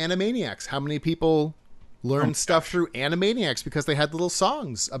brought up Animaniacs. How many people learned stuff through Animaniacs because they had little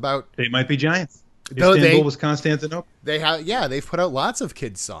songs about... They Might Be Giants. Istanbul was Constantinople. They've put out lots of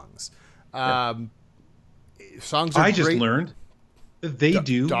kids' songs. Songs are great. Just learned that they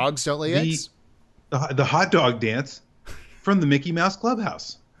do... Dogs Don't Lay Eggs? The hot dog dance from the Mickey Mouse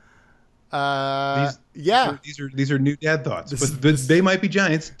Clubhouse. These are new dad thoughts. But They Might Be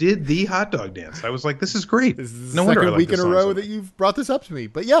Giants did the hot dog dance. I was like, this is great. This is the second week in a row that you've brought this up to me.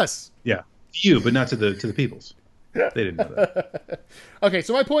 But yes. Yeah. You, but not to the peoples. They didn't know that. Okay,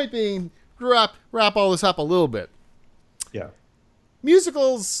 so my point being, wrap all this up a little bit. Yeah.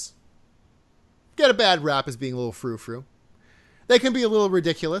 Musicals get a bad rap as being a little frou-frou. They can be a little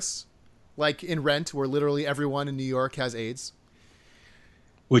ridiculous. Like in Rent, where literally everyone in New York has AIDS.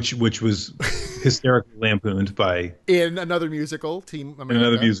 Which was hysterically lampooned by... In another musical, Team America. In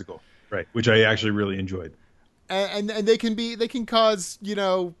another musical, right, which I actually really enjoyed. and they can cause,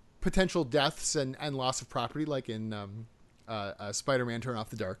 potential deaths and loss of property, like in Spider-Man: Turn Off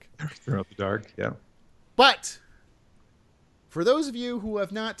the Dark. Turn Off the Dark. Yeah. But for those of you who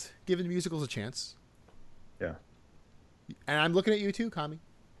have not given musicals a chance, Yeah. and I'm looking at you too, Kami,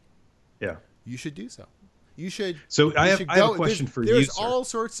 Yeah. you should do so. You should. So I have a question for you, There's sir. all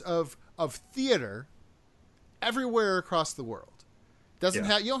sorts of theater everywhere across the world. You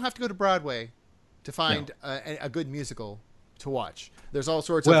don't have to go to Broadway to find a good musical to watch. There's all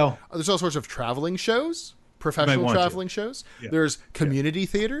sorts of traveling shows, professional traveling shows. Yeah. There's community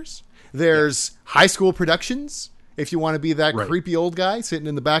theaters. There's high school productions. If you want to be that creepy old guy sitting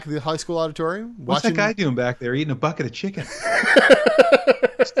in the back of the high school auditorium, what's that guy doing back there eating a bucket of chicken?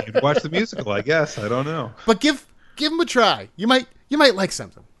 Watch the musical, I guess. I don't know. But give them a try. You might like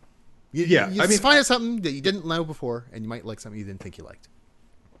something. You find out something that you didn't know before, and you might like something you didn't think you liked.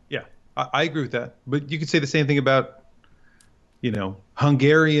 Yeah, I agree with that. But you could say the same thing about,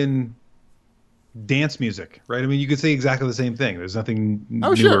 Hungarian dance music, right? I mean, you could say exactly the same thing. There's nothing new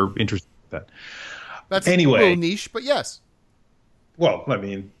or interesting with that. That's a little niche, but yes. Well, I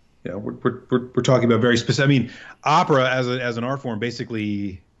mean, we're talking about very specific. I mean, opera as an art form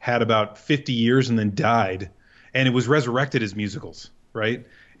basically had about 50 years and then died, and it was resurrected as musicals, right?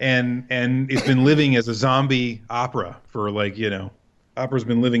 And it's been living as a zombie opera for opera's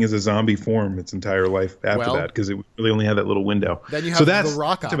been living as a zombie form its entire life after that, because it really only had that little window. Then you have the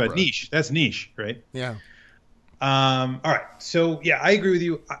rock opera. About niche. That's niche, right? Yeah. All right. So yeah, I agree with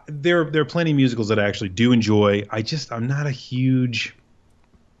you. There are plenty of musicals that I actually do enjoy. I'm not a huge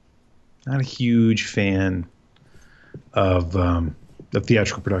fan of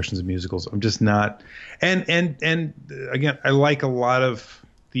theatrical productions of musicals. I'm just not. And again, I like a lot of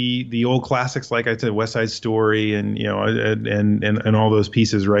the old classics, like I said, West Side Story, and and all those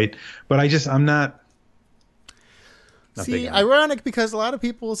pieces, right? But I'm not. See, ironic, because a lot of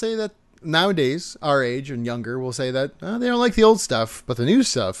people will say that nowadays, our age and younger, will say that they don't like the old stuff, but the new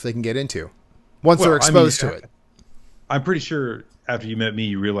stuff they can get into once they're exposed to it. I'm pretty sure after you met me,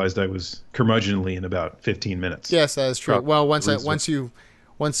 you realized I was curmudgeonly in about 15 minutes. Yes, that is true. Well, once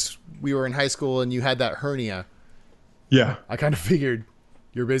we were in high school and you had that hernia, yeah, I kind of figured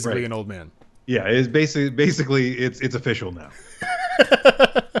you're basically an old man. Yeah, it's basically it's official now.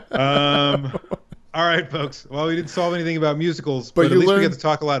 All right, folks. Well, we didn't solve anything about musicals, but at least we get to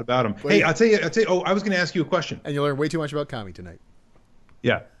talk a lot about them. Hey, I'll tell you. Oh, I was going to ask you a question. And you learned way too much about Kami tonight.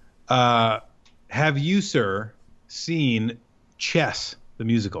 Yeah. Have you, sir, seen Chess the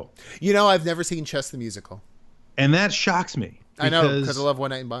musical? I've never seen Chess the musical, and that shocks me. I know, because I love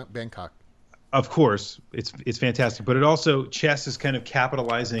One Night in Bangkok. Of course, it's fantastic, but Chess is kind of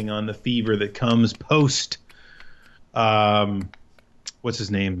capitalizing on the fever that comes post. What's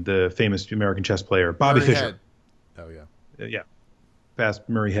his name? The famous American chess player, Bobby Murray Fischer. Head. Oh yeah, yeah, past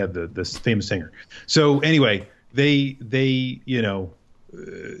Murray Head, the famous singer. So anyway, they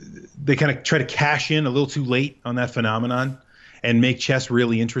kind of try to cash in a little too late on that phenomenon and make chess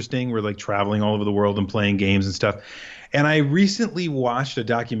really interesting. We're like traveling all over the world and playing games and stuff. And I recently watched a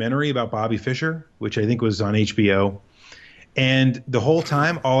documentary about Bobby Fischer, which I think was on HBO. And the whole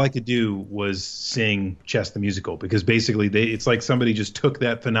time, all I could do was sing Chess the musical, because basically it's like somebody just took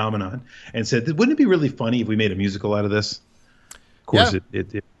that phenomenon and said, wouldn't it be really funny if we made a musical out of this? Of course,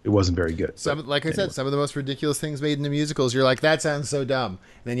 it wasn't very good. I said, some of the most ridiculous things made into musicals, you're like, that sounds so dumb.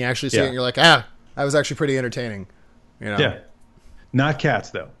 And then you actually see it and you're like, that was actually pretty entertaining. Yeah. Not Cats,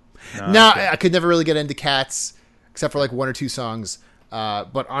 though. I could never really get into Cats, except for like one or two songs.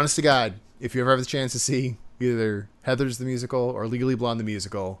 But honest to God, if you ever have the chance to see either Heathers the musical or Legally Blonde the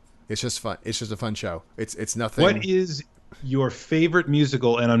musical, it's just fun. It's just a fun show. It's nothing. What is your favorite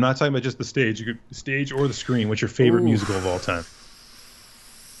musical? And I'm not talking about just the stage or the screen. What's your favorite musical of all time?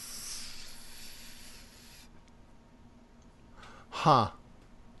 Huh.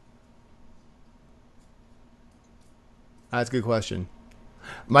 That's a good question.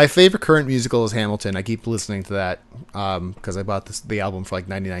 My favorite current musical is Hamilton. I keep listening to that because I bought the album for like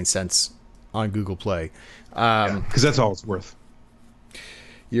 99 cents on Google Play. Because that's all it's worth.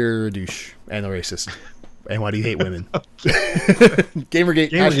 You're a douche and a racist. And why do you hate women?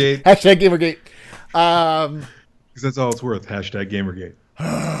 Gamergate. Hashtag Gamergate. Because that's all it's worth. Hashtag Gamergate.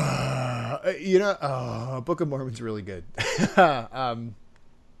 Book of Mormon's really good.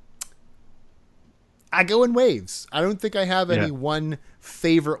 I go in waves. I don't think I have any one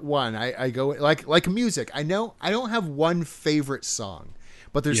favorite one. I go like music. I know I don't have one favorite song,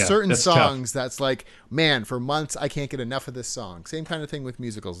 but there's certain songs that's like, man, for months I can't get enough of this song. Same kind of thing with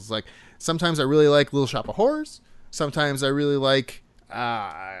musicals. It's like sometimes I really like Little Shop of Horrors. Sometimes I really like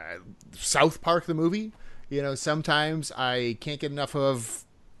South Park the movie. You know, sometimes I can't get enough of,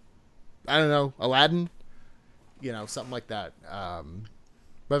 I don't know, Aladdin. You know, something like that.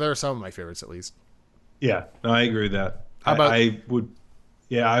 But there are some of my favorites, at least. Yeah, no, I agree with that. How about I would,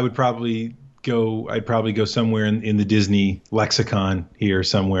 yeah, I would probably go. I'd probably go somewhere in the Disney lexicon here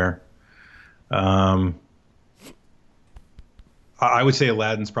somewhere. I would say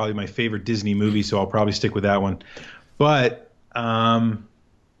Aladdin's probably my favorite Disney movie, so I'll probably stick with that one. But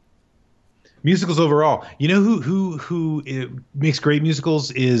musicals overall, you know who makes great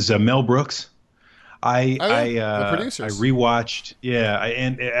musicals is Mel Brooks. the producers? I rewatched,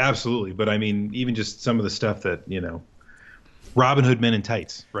 and absolutely. But I mean, even just some of the stuff that Robin Hood Men in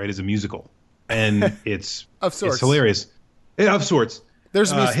Tights, right, is a musical, and it's Of sorts. it's hilarious, of sorts.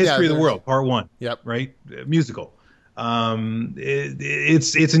 There's History of the World, Part 1. Yep. Right, musical.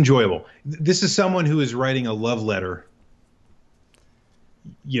 It's enjoyable. This is someone who is writing a love letter,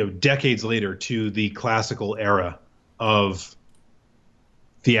 decades later to the classical era of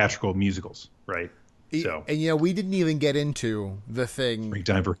theatrical musicals, right? So, and we didn't even get into the thing. Great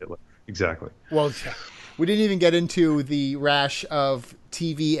time for Hitler. Exactly. Well, we didn't even get into the rash of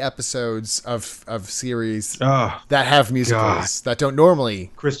TV episodes of series that have musicals that don't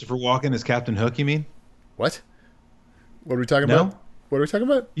normally. Christopher Walken as Captain Hook, you mean? What? What are we talking No? about? What are we talking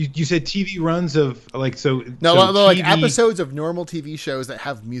about? You said TV runs of No, like TV episodes of normal TV shows that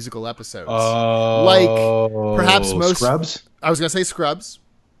have musical episodes. Oh, like perhaps most Scrubs. I was gonna say Scrubs,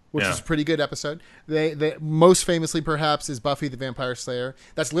 which is a pretty good episode. They most famously perhaps is Buffy the Vampire Slayer.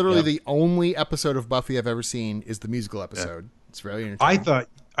 That's literally the only episode of Buffy I've ever seen is the musical episode. Yeah. It's very entertaining.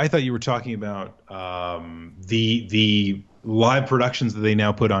 I thought you were talking about the live productions that they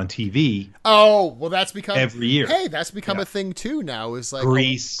now put on TV. Oh, well, that's become every year. Hey, that's become a thing too now. Is like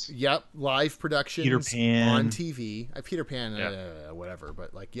Grease. Live productions Peter Pan on TV. Peter Pan, whatever.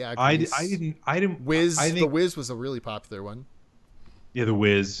 But Grease. I didn't. Wiz. I think, the Wiz was a really popular one. Yeah, the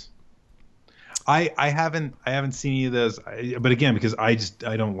Wiz. I haven't seen any of those, but again, because I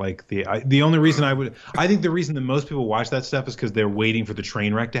don't like the only reason I think the reason that most people watch that stuff is because they're waiting for the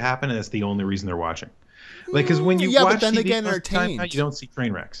train wreck to happen, and that's the only reason they're watching. Like, because when you watch but then TV they get most of the time, entertained. you don't see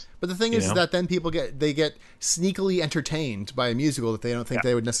train wrecks. But the thing is that then people get sneakily entertained by a musical that they don't think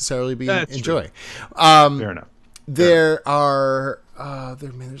they would necessarily enjoy. Fair enough. There's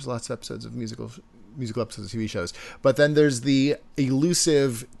lots of episodes of musical episodes of TV shows, but then there's the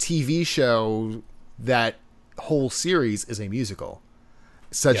elusive TV show that whole series is a musical,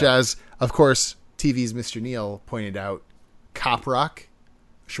 such as, of course, TV's Mr. Neil pointed out, Cop Rock,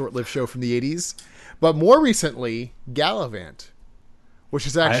 short-lived show from the 80s. But more recently, Gallivant, which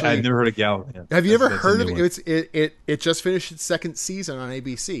is actually... I've never heard of Gallivant. Have you ever heard of it? It just finished its second season on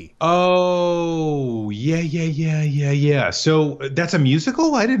ABC. Oh, yeah. So that's a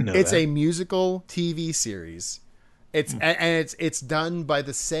musical? I didn't know It's a musical TV series. It's done by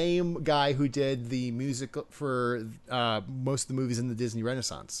the same guy who did the music for most of the movies in the Disney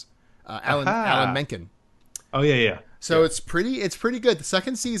Renaissance, Alan Menken. Oh yeah. So it's pretty good. The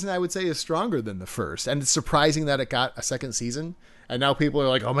second season, I would say, is stronger than the first, and it's surprising that it got a second season. And now people are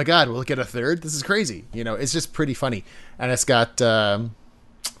like, "Oh my God, will it get a third? This is crazy." It's just pretty funny, and it's got the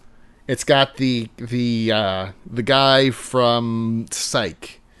guy from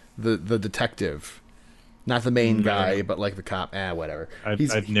Psych, the detective, not the main guy, but like the cop. Whatever.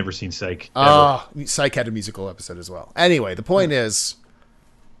 I've never seen Psych. Psych had a musical episode as well. Anyway, the point is,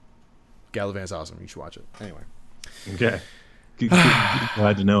 Gallivant's awesome. You should watch it. Anyway. Okay.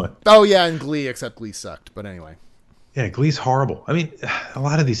 Glad to know it. Oh, yeah, and Glee, except Glee sucked. But anyway. Yeah, Glee's horrible. I mean, a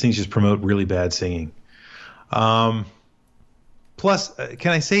lot of these things just promote really bad singing. Plus,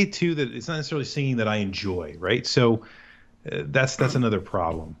 can I say, too, that it's not necessarily singing that I enjoy, right? So that's another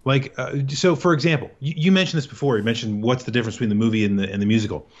problem. Like, so, for example, you mentioned this before. You mentioned what's the difference between the movie and the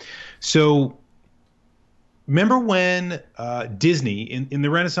musical. So remember when Disney in the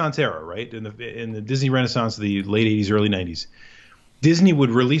Renaissance era, right? In the Disney Renaissance of the late 80s, early 90s, Disney would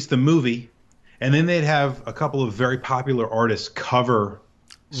release the movie, and then they'd have a couple of very popular artists cover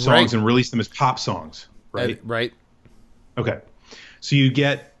songs and release them as pop songs, right? Right. Okay. So you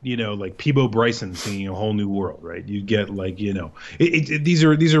get, like Peabo Bryson singing A Whole New World, right? You get these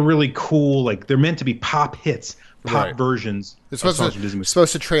are really cool, like they're meant to be pop hits. Pop versions. It's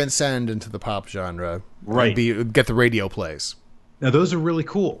supposed to transcend into the pop genre, right? Get the radio plays. Now those are really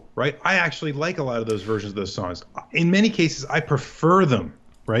cool, right? I actually like a lot of those versions of those songs. In many cases, I prefer them,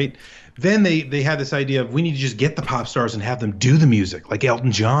 right? Then they had this idea of we need to just get the pop stars and have them do the music, like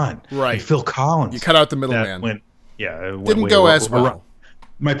Elton John, right? And Phil Collins. You cut out the middleman. Didn't go as well.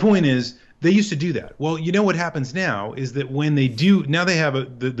 My point is, they used to do that. Well, you know what happens now is that when they do, now they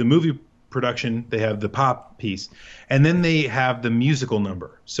have the movie production, they have the pop piece, and then they have the musical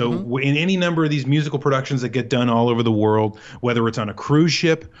number. So in any number of these musical productions that get done all over the world, whether it's on a cruise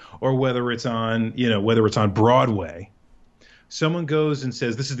ship or whether it's on, whether it's on Broadway, someone goes and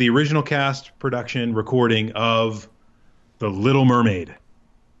says, this is the original cast production recording of The Little Mermaid.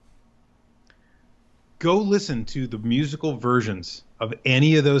 Go listen to the musical versions of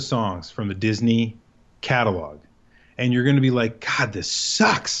any of those songs from the Disney catalog. And you're going to be like, God, this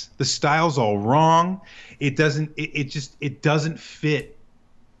sucks. The style's all wrong. It doesn't fit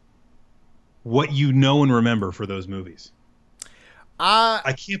what you know and remember for those movies.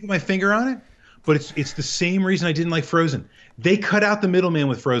 I can't put my finger on it, but it's the same reason I didn't like Frozen. They cut out the middleman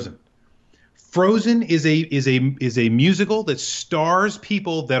with Frozen. Frozen is a musical that stars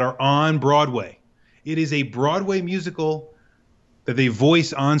people that are on Broadway. It is a Broadway musical that they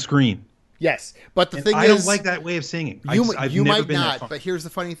voice on screen. Yes, but the thing I is, don't like that way of singing. You might not, but here's the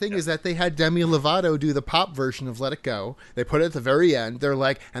funny thing: is that they had Demi Lovato do the pop version of "Let It Go." They put it at the very end. They're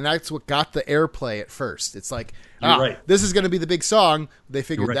like, and that's what got the airplay at first. It's like, right. This is going to be the big song. They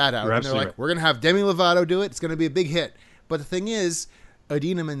figured right. that out, You're and they're like, right. we're going to have Demi Lovato do it. It's going to be a big hit. But the thing is,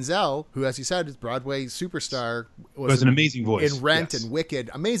 Idina Menzel, who, as you said, is Broadway superstar, was an amazing voice in Rent yes. and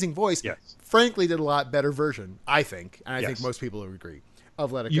Wicked. Amazing voice. Yes. Frankly, did a lot better version, I think, and I think most people would agree.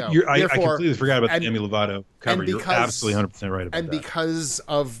 Of Let It Go. I completely forgot about the Demi Lovato cover. You're absolutely 100% right about that. And because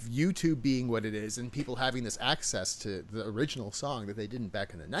of YouTube being what it is and people having this access to the original song that they didn't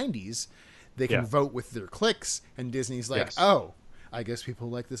back in the 90s, they can vote with their clicks, and Disney's like, oh, I guess people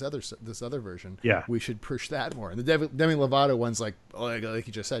like this other version. Yeah. We should push that more. And the Demi Lovato one's like you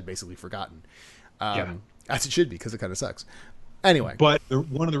just said, basically forgotten. As it should be, because it kind of sucks. Anyway. But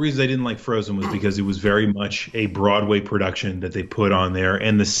one of the reasons I didn't like Frozen was because it was very much a Broadway production that they put on there,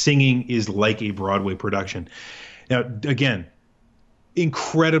 and the singing is like a Broadway production. Now, again,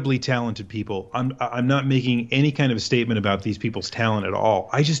 incredibly talented people. I'm not making any kind of a statement about these people's talent at all.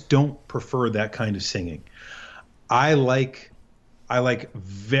 I just don't prefer that kind of singing. I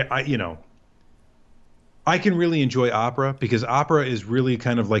can really enjoy opera because opera is really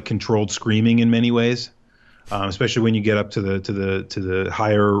kind of like controlled screaming in many ways. Especially when you get up to the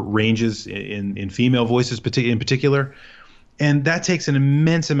higher ranges in female voices in particular. And that takes an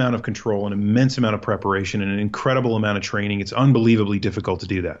immense amount of control, an immense amount of preparation, and an incredible amount of training. It's unbelievably difficult to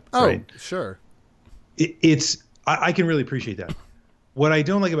do that. Oh, right? Sure. I can really appreciate that. What I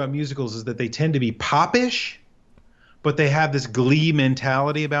don't like about musicals is that they tend to be pop-ish, but they have this glee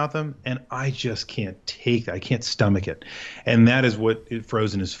mentality about them, and I just can't take that. I can't stomach it. And that is what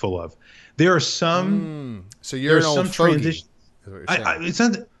Frozen is full of. There are some. So you're an old fogey. It's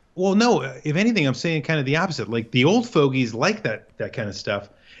not. Well, no. If anything, I'm saying kind of the opposite. Like the old fogies like that kind of stuff.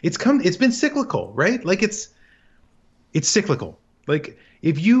 It's been cyclical, right? Like it's cyclical. Like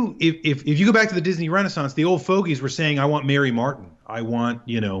if you go back to the Disney Renaissance, the old fogies were saying, "I want Mary Martin. I want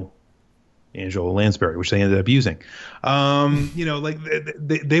Angela Lansbury," which they ended up using. Like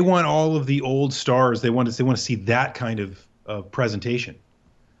they want all of the old stars. They want to see that kind of presentation.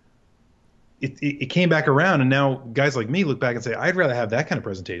 It came back around, and now guys like me look back and say, I'd rather have that kind of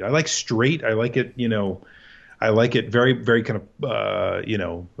presentation. I like straight. I like it, I like it very, very kind of,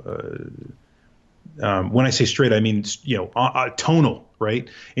 when I say straight, I mean, tonal, right?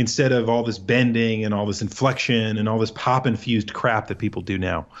 Instead of all this bending and all this inflection and all this pop-infused crap that people do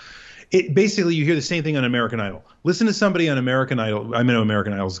now. Basically, you hear the same thing on American Idol. Listen to somebody on American Idol. I mean,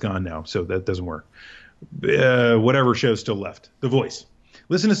 American Idol's gone now, so that doesn't work. Whatever show's still left. The Voice.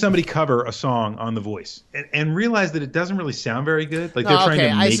 Listen to somebody cover a song on The Voice and realize that it doesn't really sound very good. Like they're trying to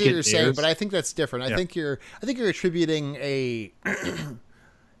make I see it what you're saying, theirs. but I think that's different. I think you're attributing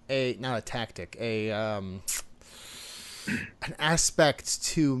not a tactic, an aspect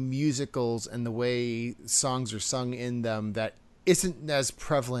to musicals and the way songs are sung in them that isn't as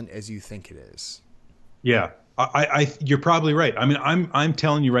prevalent as you think it is. Yeah, you're probably right. I mean, I'm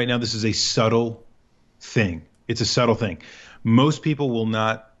telling you right now, this is a subtle thing. It's a subtle thing. Most people will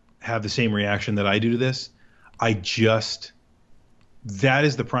not have the same reaction that I do to this. That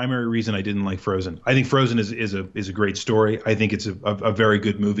is the primary reason I didn't like Frozen. I think Frozen is a great story. I think it's a very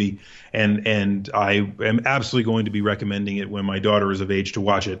good movie, and I am absolutely going to be recommending it when my daughter is of age to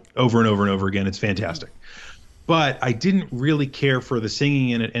watch it over and over and over again. It's fantastic. But I didn't really care for the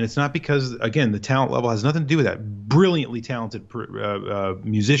singing in it, and it's not because, again, the talent level has nothing to do with that. Brilliantly talented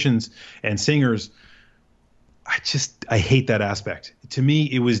musicians and singers. I hate that aspect. To me,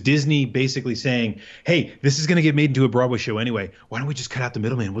 it was Disney basically saying, hey, this is going to get made into a Broadway show anyway. Why don't we just cut out the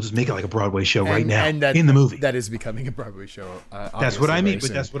middleman? We'll just make it like a Broadway show right now in the movie. That is becoming a Broadway show. That's what I mean,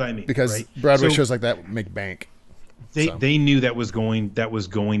 but that's what I mean. Because right? Broadway shows like that make bank. They knew that was going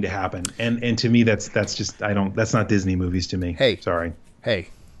to happen, and to me that's just that's not Disney movies to me. Hey, sorry. Hey,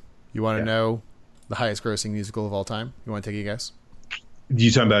 you want to know the highest grossing musical of all time? You want to take a guess? You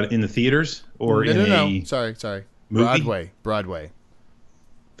talking about in the theaters or no. Sorry. Movie? Broadway.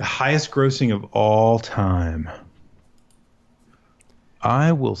 The highest grossing of all time.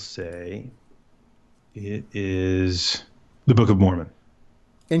 I will say it is The Book of Mormon.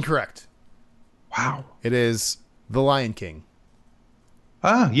 Incorrect. Wow. It is The Lion King.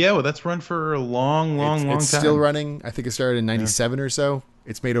 Yeah, well, that's run for a long time. It's still running. I think it started in 97 or so.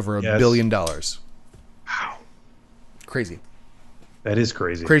 It's made over $1 billion. Wow. Crazy. That is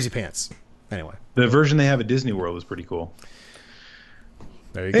crazy. Crazy pants. Anyway. The version they have at Disney World is pretty cool.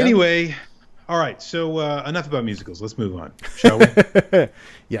 There you go. Anyway, all right. So enough about musicals. Let's move on, shall we?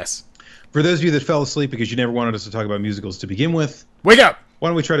 Yes. For those of you that fell asleep because you never wanted us to talk about musicals to begin with, wake up! Why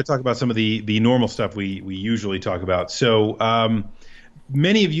don't we try to talk about some of the normal stuff we usually talk about? So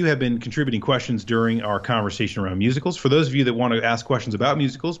many of you have been contributing questions during our conversation around musicals. For those of you that want to ask questions about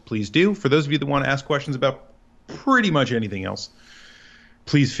musicals, please do. For those of you that want to ask questions about pretty much anything else,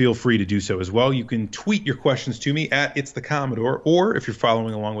 please feel free to do so as well. You can tweet your questions to me at It's the Commodore, or if you're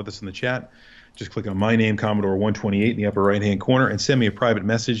following along with us in the chat, just click on my name, Commodore 128, in the upper right-hand corner, and send me a private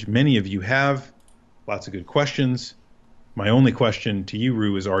message. Many of you have. Lots of good questions. My only question to you,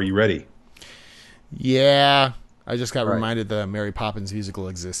 Rue, is are you ready? Yeah. I just got reminded that Mary Poppins musical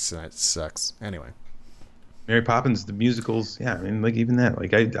exists, and it sucks. Anyway. Mary Poppins, the musicals, yeah, I mean, like, even that.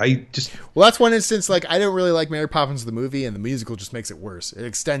 Like, I just... Well, that's one instance, like, I don't really like Mary Poppins the movie, and the musical just makes it worse. It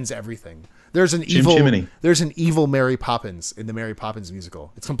extends everything. There's an evil Mary Poppins in the Mary Poppins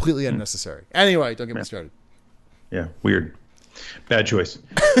musical. It's completely unnecessary. Anyway, don't get me started. Yeah, weird. Bad choice.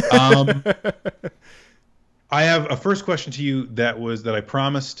 I have a first question to you that I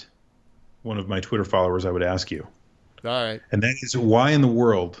promised one of my Twitter followers I would ask you. All right. And that is, why in the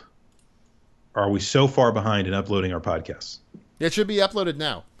world are we so far behind in uploading our podcasts? It should be uploaded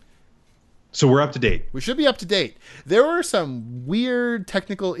now. So we're up to date. We should be up to date. There were some weird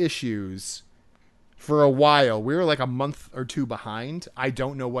technical issues for a while. We were like a month or two behind. I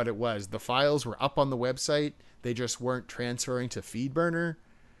don't know what it was. The files were up on the website. They just weren't transferring to FeedBurner.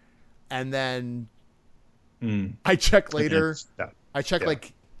 And then I checked later. I checked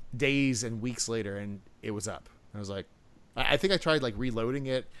like days and weeks later, and it was up. I was like, I think I tried like reloading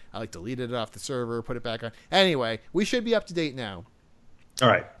it. I like deleted it off the server, put it back on. Anyway, we should be up to date now. All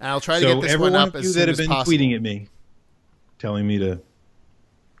right. And I'll try to get this one up as soon as possible. So everyone that have been tweeting at me, telling me to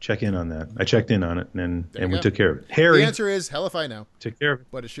check in on that. I checked in on it, and we took care of it. Harry, the answer is hell if I know. Took care of it,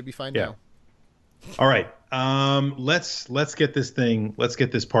 but it should be fine now. All right. Let's get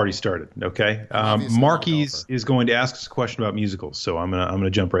this party started. Okay. Marquise is going to ask us a question about musicals, so I'm gonna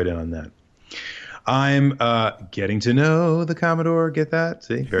jump right in on that. I'm getting to know the Commodore. Get that?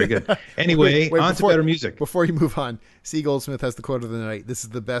 See? Very good. Anyway, on to better music. Before you move on, C. Goldsmith has the quote of the night. This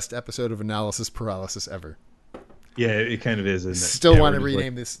is the best episode of Analysis Paralysis ever. Yeah, it kind of is, isn't it? Still want to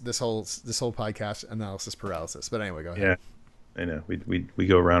rename this whole podcast Analysis Paralysis. But anyway, go ahead. Yeah, I know. We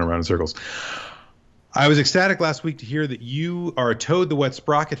go around and around in circles. I was ecstatic last week to hear that you are a Toad the Wet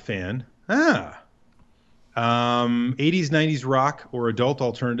Sprocket fan. 80s, 90s rock or adult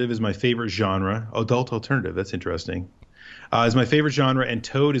alternative is my favorite genre. Adult alternative, that's interesting. Is my favorite genre, and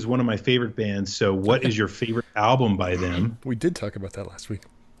Toad is one of my favorite bands. So what is your favorite album by them? We did talk about that last week.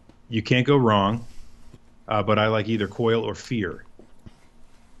 You can't go wrong, but I like either Coil or Fear.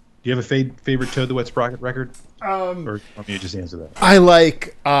 Do you have a favorite Toad the Wet Sprocket record? Or let me just answer that. I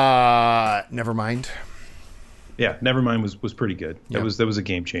like Nevermind. Yeah, Nevermind was pretty good. Yep. That was a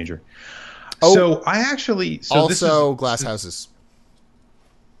game changer. So I actually also Glass Houses.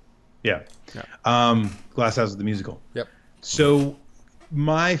 Yeah. Glass Houses the musical. Yep. So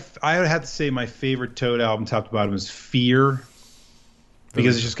I would have to say my favorite Toad album, top to bottom, is Fear,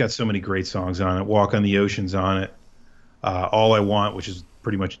 because it's just got so many great songs on it. Walk on the Ocean's on it. All I Want, which is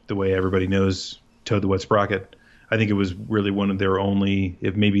pretty much the way everybody knows Toad the Wet Sprocket. I think it was really one of their only,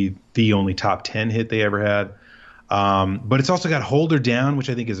 if maybe the only top 10 hit they ever had. But it's also got Hold Her Down, which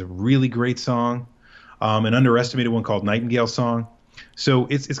I think is a really great song. An underestimated one called Nightingale Song. So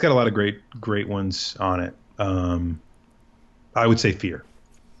it's got a lot of great ones on it. I would say Fear.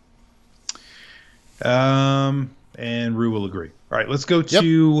 And Rue will agree. All right, let's go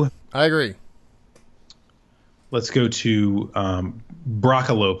to... Yep, I agree. Let's go to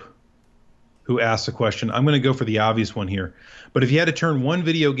Broccolope, who asked a question. I'm going to go for the obvious one here. But if you had to turn one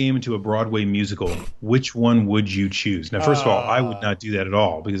video game into a Broadway musical, which one would you choose? Now, first of all, I would not do that at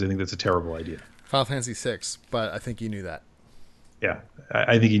all, because I think that's a terrible idea. Final Fantasy VI, but I think you knew that. Yeah,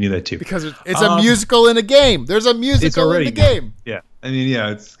 I think you knew that too. Because it's a musical in a game. There's a musical in the game. Yeah, I mean, yeah,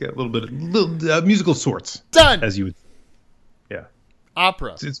 it's got a little bit of musical sorts. Done. As you would. Yeah.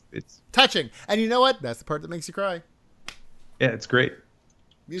 Opera. It's touching. And you know what? That's the part that makes you cry. Yeah, it's great.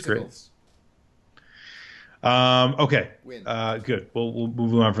 Musicals. Okay. Win. Good. We'll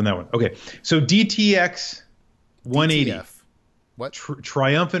move on from that one. Okay. So DTX 180. DTF. What?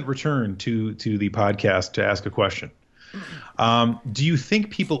 Triumphant return to the podcast to ask a question. Do you think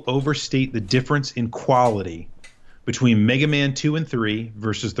people overstate the difference in quality between Mega Man 2 and 3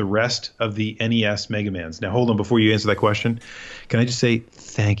 versus the rest of the NES Mega Mans? Now, hold on. Before you answer that question, can I just say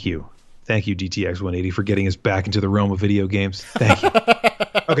thank you? Thank you, DTX 180, for getting us back into the realm of video games. Thank you.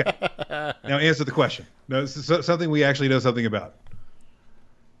 Okay. Now answer the question. No, this is something we actually know something about.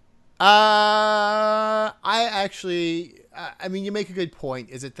 I mean, you make a good point.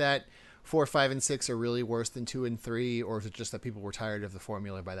 Is it that 4, 5, and 6 are really worse than 2 and 3, or is it just that people were tired of the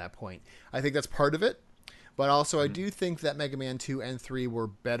formula by that point? I think that's part of it. But also, I do think that Mega Man 2 and 3 were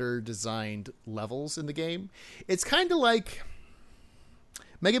better designed levels in the game. It's kind of like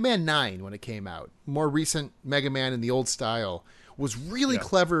Mega Man 9 when it came out. More recent Mega Man in the old style was really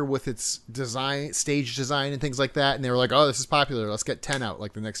clever with its design, stage design and things like that. And they were like, oh, this is popular. Let's get 10 out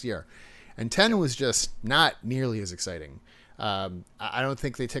like the next year. And 10 was just not nearly as exciting. I don't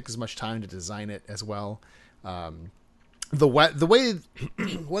think they took as much time to design it as well. The way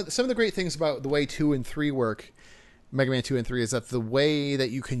some of the great things about the way 2 and 3 work, Mega Man 2 and 3, is that the way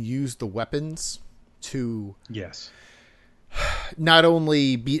that you can use the weapons to not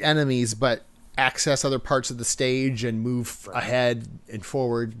only beat enemies but access other parts of the stage and move ahead and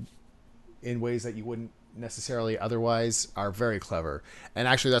forward in ways that you wouldn't necessarily otherwise are very clever. And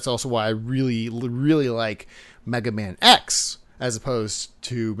actually, that's also why I really, really like Mega Man X as opposed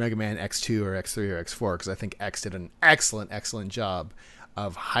to Mega Man X2 or X3 or X4, because I think X did an excellent job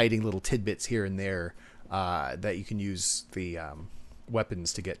of hiding little tidbits here and there that you can use the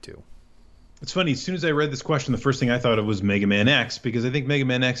weapons to get to. It's funny. As soon as I read this question, the first thing I thought of was Mega Man X, because I think Mega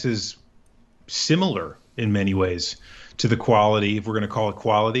Man X is similar in many ways to the quality, if we're going to call it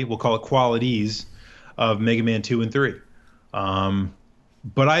quality, we'll call it qualities of Mega Man 2 and 3.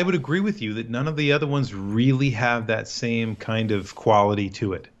 But I would agree with you that none of the other ones really have that same kind of quality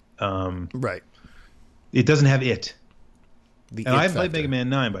to it. Right. It doesn't have it. And I've played Mega Man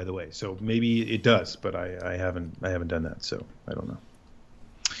 9, by the way, so maybe it does, but I haven't done that, so I don't know.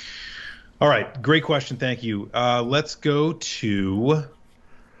 All right, great question, thank you. Let's go to.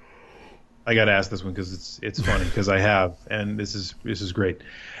 I got to ask this one because it's funny because I have, and this is great.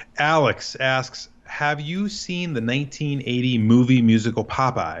 Alex asks, have you seen the 1980 movie musical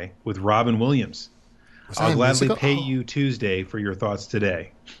Popeye with Robin Williams? I'll gladly pay you Tuesday for your thoughts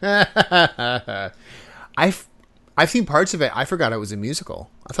today. I've seen parts of it. I forgot it was a musical.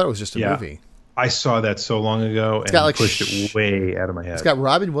 I thought it was just a movie. I saw that so long ago and pushed it way out of my head. It's got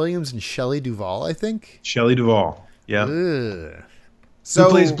Robin Williams and Shelley Duvall, I think. Shelley Duvall, yeah. Ugh. So,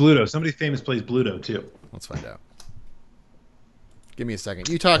 who plays Bluto? Somebody famous plays Bluto too. Let's find out. Give me a second.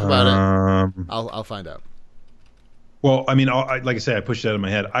 You talk about it. I'll find out. Well, I mean, like I said, I pushed it out of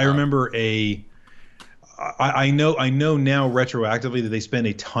my head. I remember I know now retroactively that they spent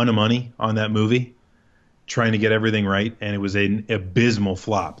a ton of money on that movie trying to get everything right, and it was an abysmal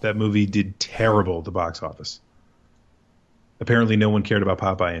flop. That movie did terrible at the box office. Apparently no one cared about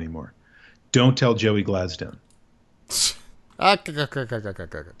Popeye anymore. Don't tell Joey Gladstone. I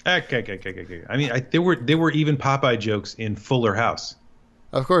mean, there were even Popeye jokes in Fuller House.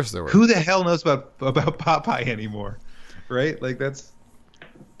 Of course there were. Who the hell knows about Popeye anymore, right? Like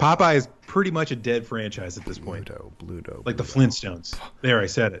Popeye is pretty much a dead franchise at this point. Bluto. Like the Flintstones. There, I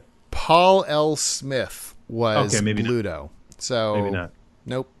said it. Paul L. Smith was Bluto. Not. So maybe not.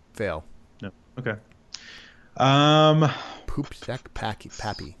 Nope. Fail. No. Okay. Poop Jack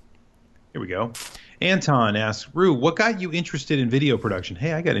Pappy. Here we go. Anton asks, Rue, what got you interested in video production?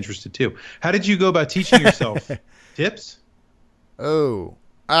 Hey, I got interested too. How did you go about teaching yourself? Tips? Oh.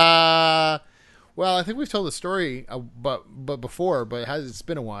 Well, I think we've told the story before, but it's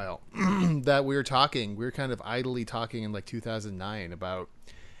been a while that we were kind of idly talking in like 2009 about,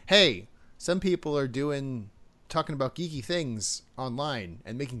 hey, some people are talking about geeky things online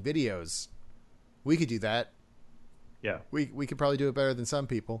and making videos. We could do that. Yeah. We could probably do it better than some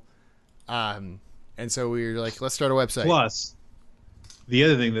people. And so we were like, let's start a website. Plus, the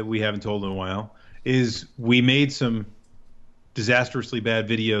other thing that we haven't told in a while is we made some disastrously bad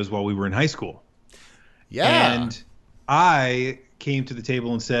videos while we were in high school. Yeah. And I came to the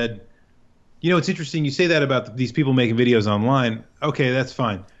table and said, it's interesting you say that about these people making videos online. Okay, that's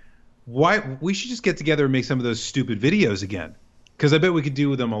fine. We should just get together and make some of those stupid videos again. because I bet we could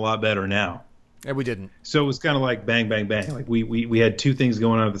do them a lot better now. And we didn't. So it was kind of like bang, bang, bang. Like we had two things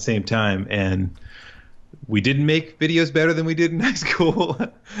going on at the same time, and we didn't make videos better than we did in high school.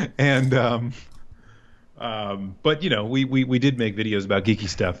 And but you know, we did make videos about geeky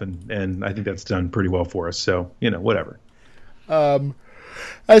stuff, and I think that's done pretty well for us. So you know, whatever.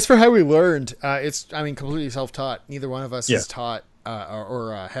 As for how we learned, it's completely self-taught. Neither one of us is taught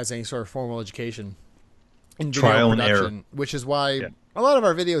or has any sort of formal education in video trial production, and error, which is why a lot of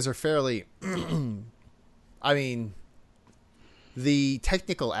our videos are fairly. The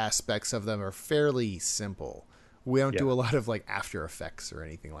technical aspects of them are fairly simple. We don't do a lot of like After Effects or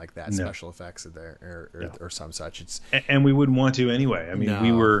anything like that, special effects or some such. And we wouldn't want to anyway. I mean,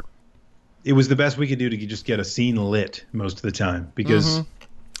 it was the best we could do to just get a scene lit most of the time, because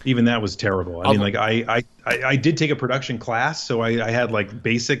even that was terrible. I mean, like I did take a production class, so I had like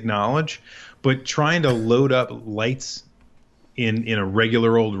basic knowledge, but trying to load up lights in a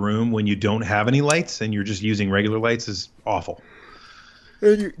regular old room when you don't have any lights and you're just using regular lights is awful.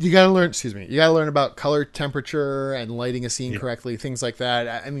 You got to learn. Excuse me. You got to learn about color, temperature, and lighting a scene correctly. Things like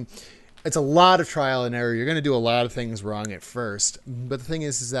that. I mean, it's a lot of trial and error. You're going to do a lot of things wrong at first. But the thing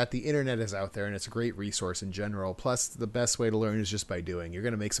is that the internet is out there, and it's a great resource in general. Plus, the best way to learn is just by doing. You're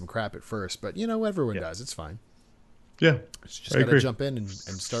going to make some crap at first, but you know, everyone does. It's fine. Yeah, just got to jump in and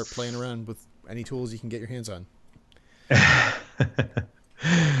start playing around with any tools you can get your hands on.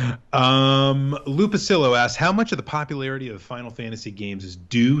 Lupacillo asks, how much of the popularity of the Final Fantasy games is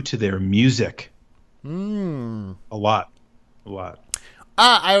due to their music? A lot.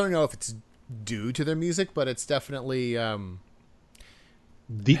 I don't know if it's due to their music, but it's definitely the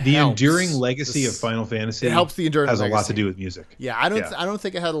enduring legacy of Final Fantasy. It helps the enduring has legacy. A lot to do with music. Yeah, I don't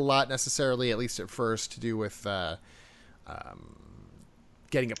think it had a lot necessarily, at least at first, to do with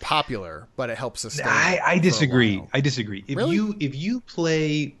getting it popular, but it helps sustain. I disagree. If Really? if you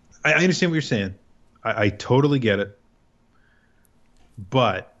play, I understand what you're saying. I totally get it.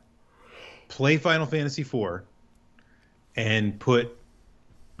 But play Final Fantasy IV and put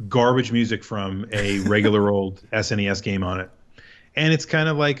garbage music from a regular old SNES game on it, and it's kind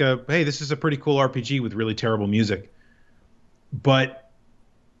of like hey, this is a pretty cool RPG with really terrible music. But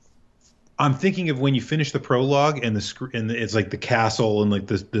I'm thinking of when you finish the prologue and it's like the castle and like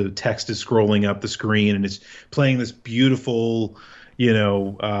the text is scrolling up the screen and it's playing this beautiful,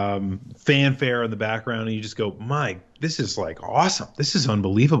 fanfare in the background, and you just go, this is like awesome. This is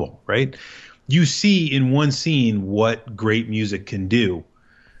unbelievable, right? You see in one scene what great music can do.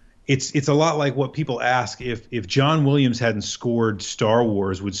 It's a lot like what people ask, if John Williams hadn't scored Star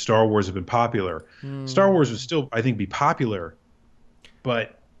Wars, would Star Wars have been popular? Star Wars would still, I think, be popular,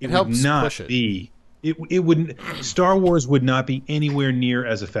 but it would not be. It wouldn't. Star Wars would not be anywhere near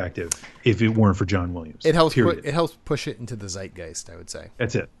as effective if it weren't for John Williams. It helps. It helps push it into the zeitgeist, I would say.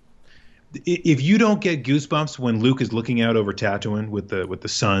 That's it. If you don't get goosebumps when Luke is looking out over Tatooine with the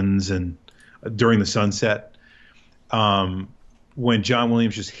suns and during the sunset, when John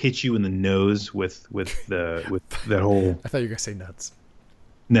Williams just hits you in the nose with that whole. I thought you were gonna say nuts.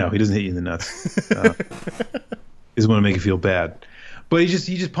 No, he doesn't hit you in the nuts. He doesn't want to make you feel bad. But he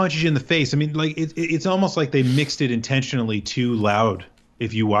just punches you in the face. I mean, like it's almost like they mixed it intentionally too loud.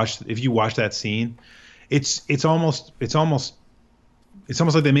 If you watch that scene, it's almost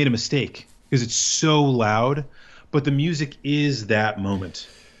like they made a mistake because it's so loud. But the music is that moment.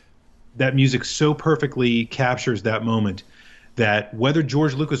 That music so perfectly captures that moment that whether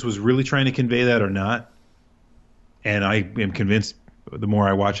George Lucas was really trying to convey that or not, and I am convinced the more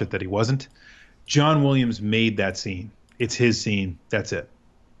I watch it that he wasn't, John Williams made that scene. It's his scene. That's it.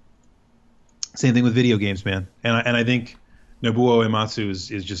 Same thing with video games, man. And I think Nobuo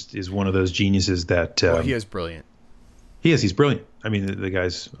Uematsu is one of those geniuses that. He is brilliant. He's brilliant. I mean, the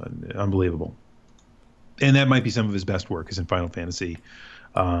guy's unbelievable. And that might be some of his best work is in Final Fantasy.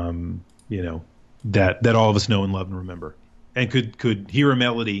 That all of us know and love and remember, and could hear a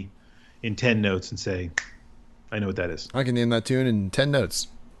melody in 10 notes and say, I know what that is. I can name that tune in 10 notes.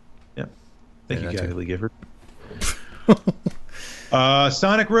 Yeah. Thank you, Kathy Lee Gifford.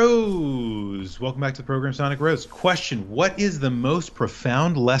 Sonic Rose. Welcome back to the program, Sonic Rose. Question: what is the most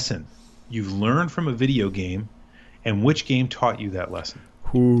profound lesson you've learned from a video game, and which game taught you that lesson?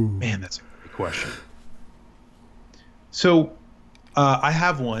 Ooh. Man, that's a great question. So I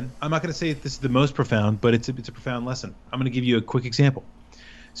have one. I'm not going to say this is the most profound, but it's a profound lesson. I'm going to give you a quick example.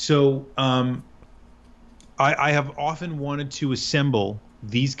 So I have often wanted to assemble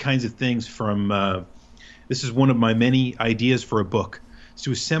these kinds of things from this is one of my many ideas for a book, is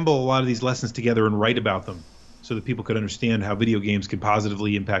to assemble a lot of these lessons together and write about them so that people could understand how video games can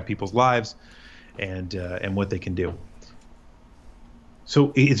positively impact people's lives and what they can do.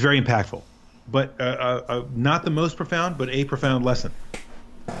 So it's very impactful, but not the most profound, but a profound lesson.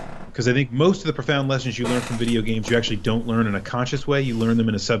 Because I think most of the profound lessons you learn from video games, you actually don't learn in a conscious way. You learn them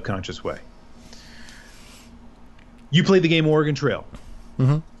in a subconscious way. You played the game Oregon Trail.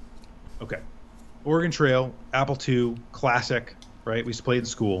 Mm-hmm. Okay. Oregon Trail, Apple II, classic, right? We used to play it in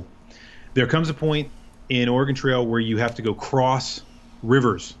school. There comes a point in Oregon Trail where you have to go cross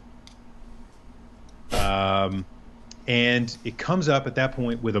rivers. And it comes up at that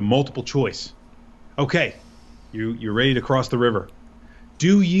point with a multiple choice. Okay, you're ready to cross the river.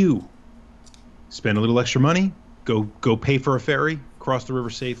 Do you spend a little extra money, go pay for a ferry, cross the river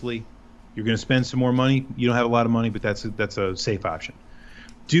safely? You're going to spend some more money. You don't have a lot of money, but that's a safe option.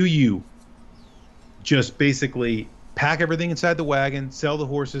 Do you just basically pack everything inside the wagon, sell the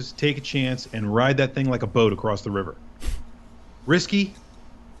horses, take a chance, and ride that thing like a boat across the river? Risky,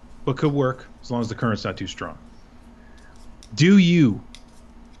 but could work as long as the current's not too strong. Do you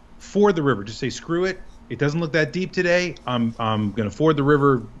ford the river? Just say, screw it. It doesn't look that deep today. I'm going to ford the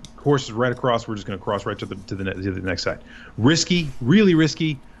river. Horses right across. We're just going to cross right to the next side. Risky, really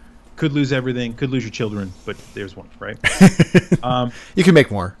risky. Could lose everything. Could lose your children. But there's one, right? You can make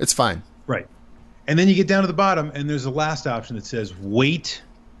more. It's fine. Right. And then you get down to the bottom, and there's a last option that says, wait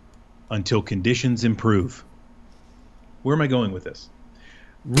until conditions improve. Where am I going with this?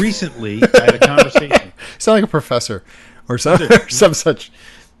 Recently, I had a conversation. You sound like a professor or some such.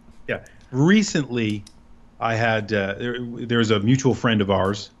 Yeah. Recently, I had there's a mutual friend of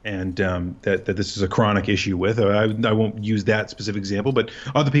ours, and that this is a chronic issue with. I won't use that specific example, but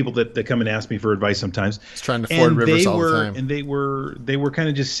other people that come and ask me for advice sometimes. It's trying to ford rivers all the time. And they were kind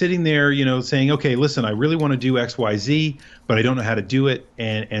of just sitting there, saying, okay, listen, I really want to do X, Y, Z, but I don't know how to do it,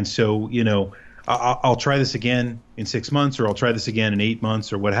 and so I'll try this again in 6 months, or I'll try this again in 8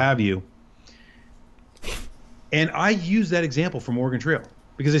 months, or what have you. And I use that example from Oregon Trail.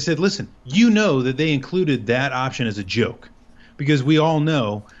 Because I said, listen, that they included that option as a joke. Because we all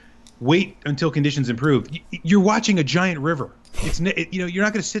know, wait until conditions improve. You're watching a giant river. You're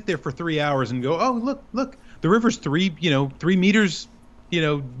not going to sit there for 3 hours and go, oh, look, the river's 3 meters,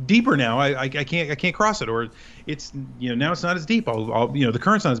 deeper now. I can't cross it, or it's now it's not as deep. The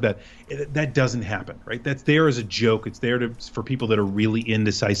current's not as bad. That doesn't happen, right? That's there as a joke. It's there for people that are really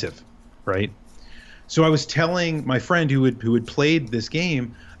indecisive, right? So I was telling my friend who had played this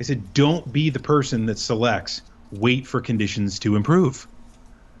game, I said, don't be the person that selects wait for conditions to improve.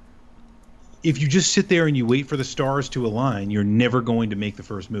 If you just sit there and you wait for the stars to align, you're never going to make the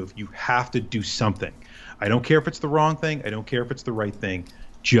first move. You have to do something. I don't care if it's the wrong thing. I don't care if it's the right thing.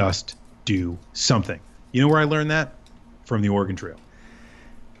 Just do something. You know where I learned that? From the Oregon Trail.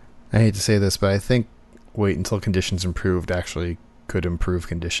 I hate to say this, but I think wait until conditions improved actually could improve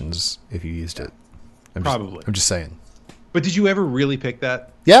conditions if you used it. I'm just saying. But did you ever really pick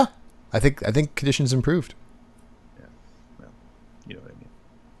that? Yeah, I think conditions improved. Yeah, well, you know what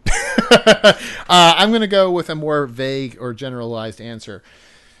I mean. I'm going to go with a more vague or generalized answer,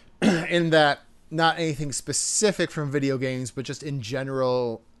 in that not anything specific from video games, but just in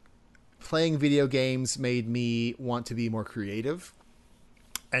general, playing video games made me want to be more creative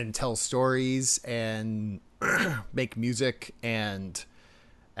and tell stories and make music and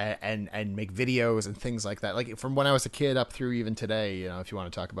make videos and things like that. Like from when I was a kid up through even today, if you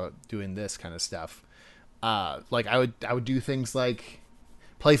want to talk about doing this kind of stuff, like I would do things like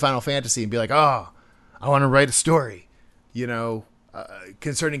play Final Fantasy and be like, oh, I want to write a story,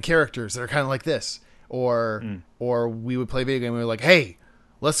 concerning characters that are kind of like this, or we would play video game and we were like, hey,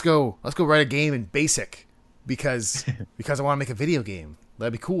 let's go write a game in BASIC because I want to make a video game.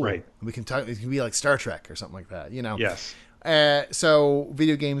 That'd be cool. Right. We can talk. It can be like Star Trek or something like that. Yes. So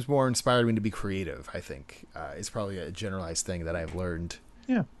video games more inspired me to be creative, I think, is probably a generalized thing that I've learned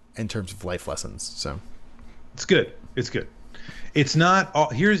in terms of life lessons. So it's good. It's not all,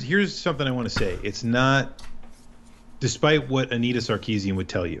 here's something I want to say. It's not, despite what Anita Sarkeesian would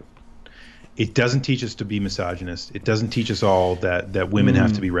tell you, it doesn't teach us to be misogynist. It doesn't teach us all that women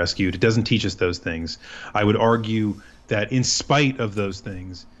have to be rescued. It doesn't teach us those things. I would argue that in spite of those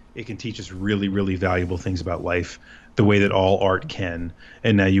things, it can teach us really, really valuable things about life, the way that all art can.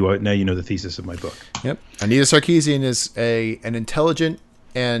 And now you know the thesis of my book. Yep. Anita Sarkeesian is an intelligent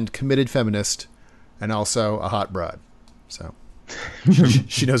and committed feminist, and also a hot broad. So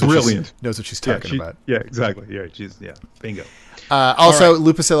she knows what she's talking about. Yeah, exactly. Yeah, bingo. Also, right.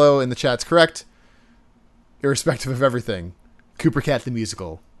 Lupacillo in the chat's correct. Irrespective of everything, Cooper Cat the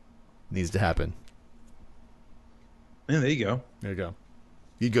musical needs to happen. Yeah, there you go. There you go.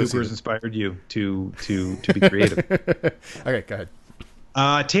 Cooper's inspired you to be creative. Okay, go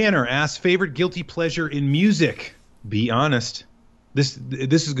ahead. Tanner asks, favorite guilty pleasure in music? Be honest. This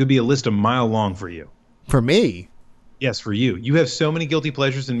is going to be a list a mile long for you. For me? Yes, for you. You have so many guilty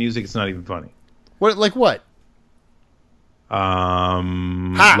pleasures in music, it's not even funny. What? Like what?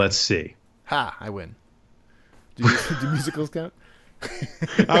 Let's see. Ha! I win. Do musicals count?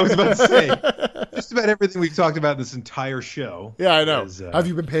 I was about to say just about everything we've talked about in this entire show. Yeah, I know. Have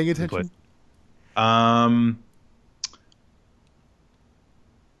you been paying attention? Acapulco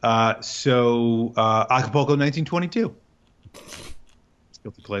 1922. It's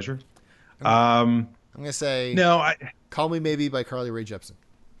guilty pleasure. I'm gonna say no. Call Me Maybe by Carly Rae Jepsen.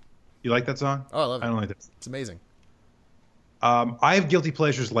 You like that song? Oh, I love it. I don't like that. It's amazing. I have guilty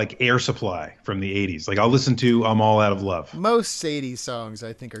pleasures like Air Supply from the 80s. Like I'll listen to I'm All Out of Love. Most 80s songs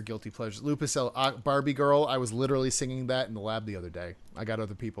I think are guilty pleasures. Lupus Barbie Girl, I was literally singing that in the lab the other day. I got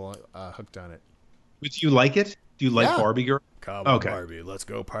other people hooked on it. But do you like it? Do you like Barbie Girl? Come on, Barbie, let's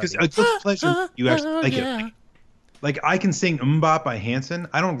go party. Because a guilty pleasure, you actually like it. Like I can sing Mbop by Hanson.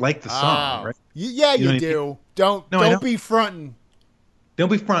 I don't like the song, right? Yeah, you do. Don't be fronting. Don't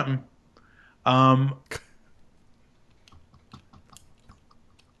be fronting.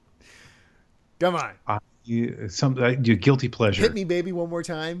 Come on. Your guilty pleasure. Hit Me Baby one more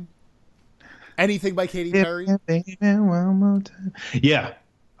time. Anything by Katy Perry? Baby, one more time. Yeah.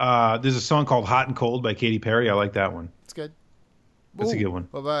 There's a song called Hot and Cold by Katy Perry. I like that one. It's good. That's a good one.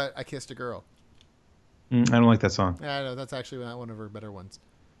 What about I Kissed a Girl? I don't like that song. Yeah, I know. That's actually not one of her better ones.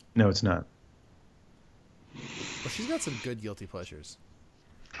 No, it's not. But she's got some good guilty pleasures.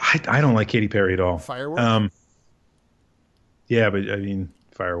 I don't like Katy Perry at all. Firework? Yeah, but I mean,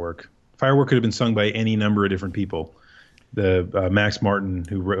 Firework. Firework could have been sung by any number of different people. The Max Martin,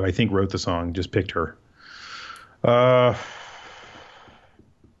 who I think wrote the song, just picked her.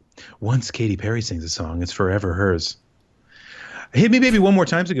 Once Katy Perry sings a song, it's forever hers. Hit Me Baby one more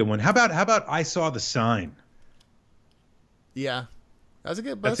time's a good one. How about I Saw the Sign? Yeah, that's a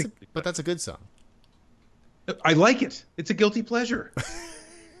good. But that's a good song. I like it. It's a guilty pleasure.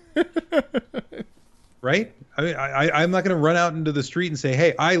 Right? I'm not going to run out into the street and say,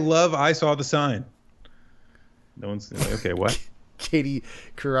 "Hey, I Saw the Sign." No one's like, okay. What? Katie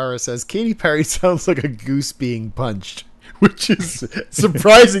Carrara says Katy Perry sounds like a goose being punched, which is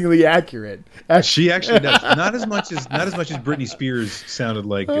surprisingly accurate. She actually does. Not as much as Britney Spears sounded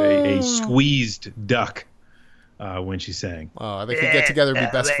like a squeezed duck when she sang. Oh, they could get together and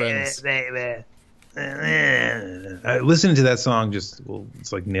be best friends. Listening to that song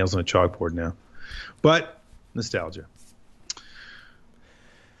it's like nails on a chalkboard now. But nostalgia.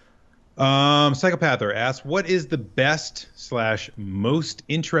 Psychopather asks, what is the best / most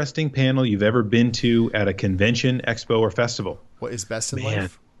interesting panel you've ever been to at a convention, expo, or festival? What is best in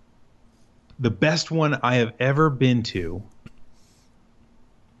life? The best one I have ever been to.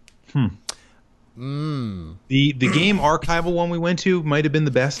 The game archival one we went to might have been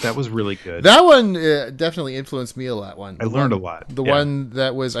the best. That was really good. That one definitely influenced me a lot. I learned a lot. The one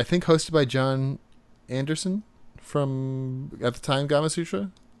that was, I think, hosted by John Anderson from, at the time,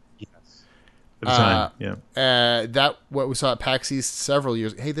 Gamasutra. Yes. At the time, yeah. That what we saw at PAX East several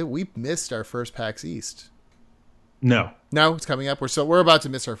years. Hey, we missed our first PAX East. No, it's coming up. We're about to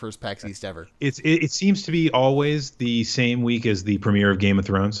miss our first PAX East ever. It seems to be always the same week as the premiere of Game of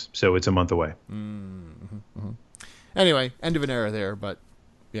Thrones, so it's a month away. Anyway, end of an era there, but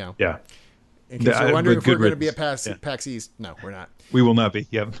yeah. In case you're wondering if we're going to be at PAX East, no, we're not. We will not be.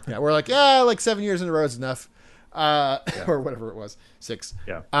 Yep. Yeah, we're like 7 years in a row is enough, or whatever it was, 6.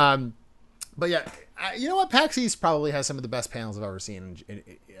 Yeah. But yeah, you know what? PAX East probably has some of the best panels I've ever seen.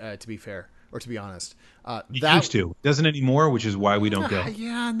 To be fair, or to be honest, that used to doesn't anymore, which is why we don't go.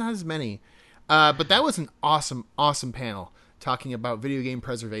 Yeah, not as many. But that was an awesome panel talking about video game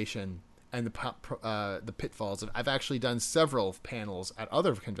preservation and the pitfalls. I've actually done several panels at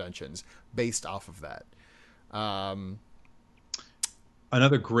other conventions based off of that.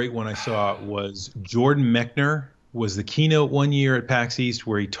 Another great one I saw was Jordan Mechner was the keynote one year at PAX East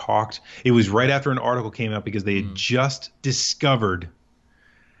where he talked. It was right after an article came out because they had just discovered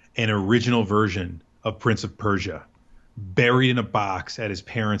an original version of Prince of Persia buried in a box at his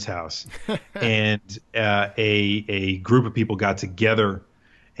parents' house. And a group of people got together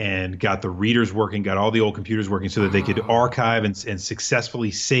and got the readers working, got all the old computers working so that they could archive and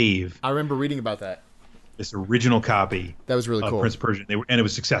successfully save. I remember reading about that. This original copy. That was really cool. Prince of Persia. And it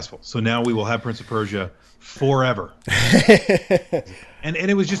was successful. So now we will have Prince of Persia forever. And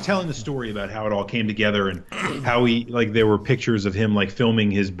it was just telling the story about how it all came together and how there were pictures of him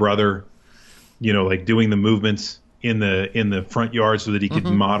filming his brother, doing the movements in the front yard so that he could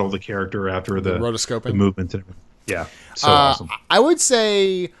model the character after the rotoscoping, the movement. Yeah. So awesome. I would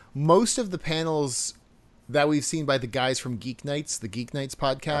say most of the panels that we've seen by the guys from Geek Nights, the Geek Nights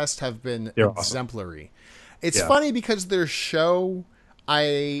podcast, have been They're exemplary. Awesome. It's Yeah. funny because their show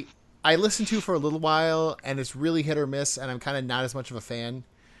I listened to for a little while, and it's really hit or miss, and I'm kind of not as much of a fan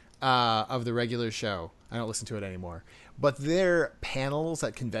of the regular show. I don't listen to it anymore. But their panels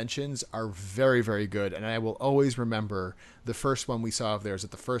at conventions are very, very good, and I will always remember the first one we saw of theirs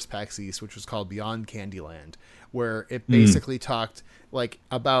at the first PAX East, which was called Beyond Candyland, where it basically talked like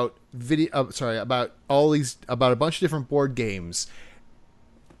about about a bunch of different board games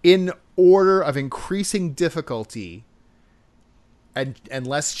in order of increasing difficulty and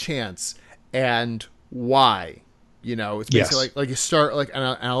less chance, and why. You know, it's basically like you start like, and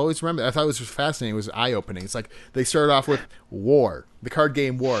I always remember, I thought it was fascinating. It was eye opening. It's like they started off with War, the card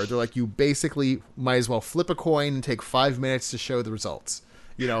game War. They're like, you basically might as well flip a coin and take 5 minutes to show the results.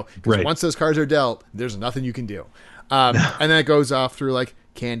 You know, because once those cards are dealt, there's nothing you can do. And then it goes off through like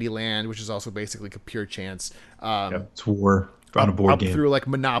Candyland, which is also basically pure chance. It's War on a board game. Through like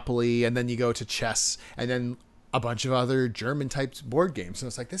Monopoly, and then you go to chess, and then a bunch of other German types board games. So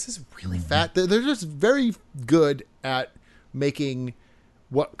it's like, this is really fat. They're just very good at making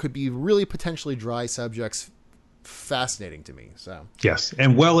what could be really potentially dry subjects fascinating to me. So yes,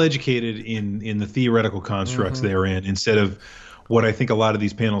 and well educated in the theoretical constructs they're in, instead of what I think a lot of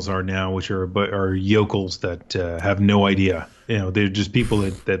these panels are now, which are yokels that have no idea. You know, they're just people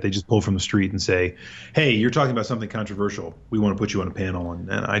that they just pull from the street and say, hey, you're talking about something controversial. We want to put you on a panel.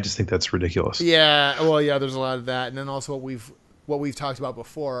 And I just think that's ridiculous. Yeah. Well, yeah, there's a lot of that. And then also what we've talked about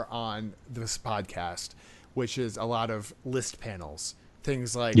before on this podcast, which is a lot of list panels.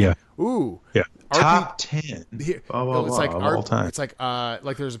 Things like, top 10 all time. It's like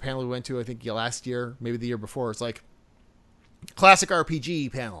there's a panel we went to, I think last year, maybe the year before. It's like classic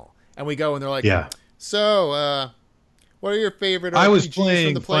RPG panel. And we go and they're like, so, what are your favorite RPGs I was playing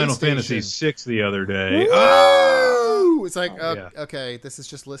from the Final Fantasy VI the other day. Oh! It's like, okay, this is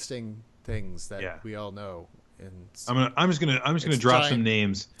just listing things that we all know. And I'm just gonna drop some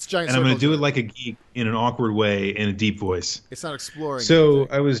names, and I'm gonna do it like a geek in an awkward way in a deep voice. It's not exploring. So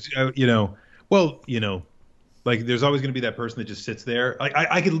anything. Like there's always gonna be that person that just sits there. Like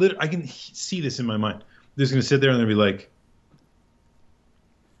I can see this in my mind. They're just gonna sit there and they'll be like,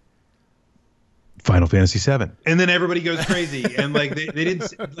 Final Fantasy VII, and then everybody goes crazy, and like they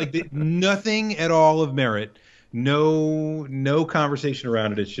didn't nothing at all of merit, no conversation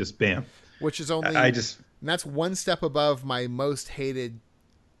around it. It's just bam, which is only and that's one step above my most hated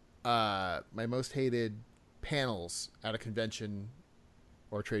panels at a convention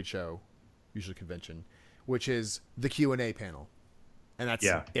or trade show, usually convention, which is the Q&A panel, and that's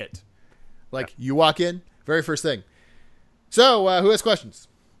it. Like you walk in, very first thing. So who has questions?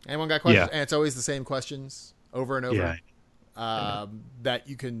 Anyone got questions? And it's always the same questions over and over. That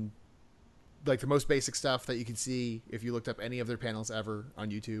you can, like the most basic stuff that you can see if you looked up any of their panels ever on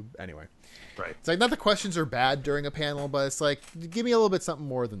YouTube. Anyway. Right. It's like, not the questions are bad during a panel, but it's like, give me a little bit something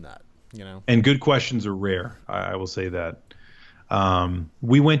more than that, you know? And good questions are rare. I will say that.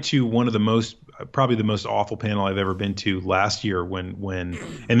 We went to one of the probably the most awful panel I've ever been to last year when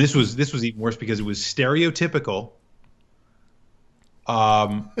and this was even worse because it was stereotypical.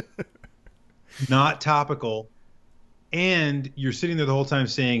 Not topical, and you're sitting there the whole time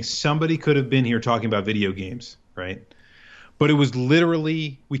saying somebody could have been here talking about video games, right? But it was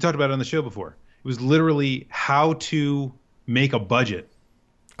literally, we talked about it on the show before, it was literally how to make a budget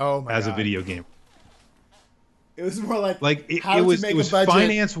as a video game. It was more like it was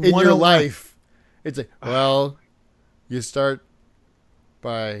finance in your life. It's like, well, you start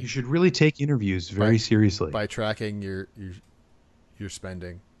by, you should really take interviews very seriously by tracking your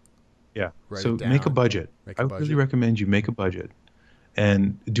spending. Write so make a budget. I would really recommend you make a budget.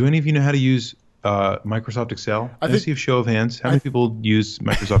 And do any of you know how to use Microsoft Excel? I see a show of hands. How many people use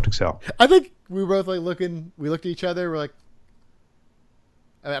Microsoft Excel? I think we were both like we looked at each other. We're like,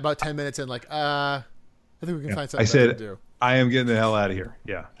 about 10 minutes in, like, I think we can find something to do. I am getting the hell out of here.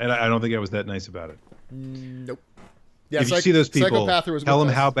 Yeah. And I don't think I was that nice about it. Nope. Yeah, if you see those people, tell them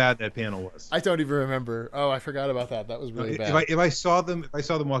how bad that panel was. I don't even remember. Oh, I forgot about that. That was really bad. If I saw them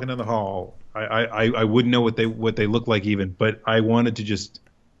walking down the hall, I wouldn't know what they look like even. But I wanted to just,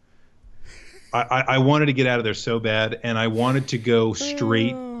 I wanted to get out of there so bad, and I wanted to go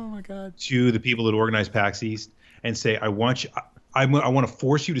straight to the people that organized PAX East and say, I want to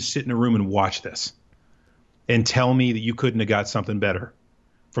force you to sit in a room and watch this, and tell me that you couldn't have got something better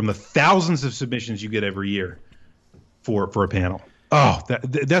from the thousands of submissions you get every year for a panel. Oh,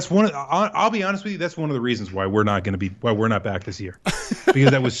 that's one. I'll be honest with you. That's one of the reasons why we're not back this year,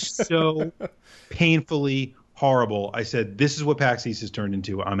 because that was so painfully horrible. I said, this is what PAX East has turned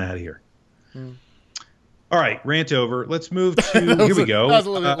into. I'm out of here. All right, rant over. Let's move to here we go. That was a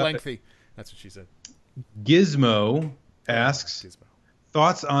little bit lengthy. That's what she said. Gizmo asks Gizmo.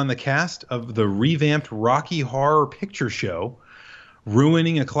 thoughts on the cast of the revamped Rocky Horror Picture Show,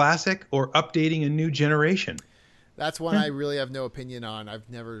 ruining a classic or updating a new generation. That's one I really have no opinion on. I've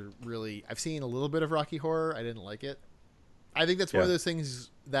seen a little bit of Rocky Horror. I didn't like it. I think that's one of those things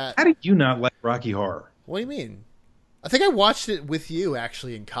that. How did you not like Rocky Horror? What do you mean? I think I watched it with you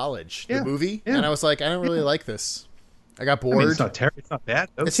actually in college, the movie, and I was like, I don't really like this. I got bored. I mean, it's not terrible. It's not bad.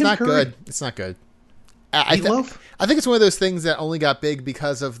 It's not good. It's not good. I think it's one of those things that only got big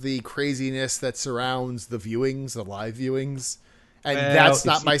because of the craziness that surrounds the viewings, the live viewings, and that's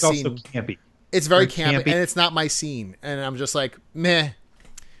not my scene. Also campy. It's very campy, and it's not my scene, and I'm just like, meh,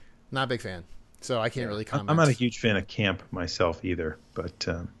 not a big fan. So I can't really comment. I'm not a huge fan of camp myself either, but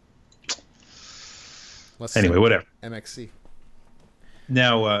anyway, whatever. MXC.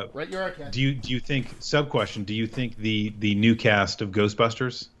 Now, right, you're okay. Do you think, sub question? Do you think the new cast of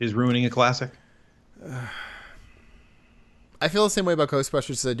Ghostbusters is ruining a classic? I feel the same way about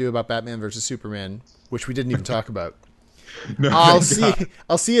Ghostbusters as I do about Batman versus Superman, which we didn't even talk about. No, I'll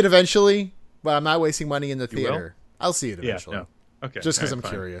see it eventually, but I'm not wasting money in the theater. I'll see it eventually. Yeah, no. Okay. Just because I'm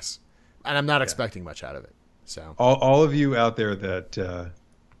curious, and I'm not expecting much out of it. So all of you out there that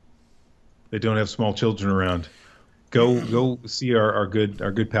don't have small children around, go see our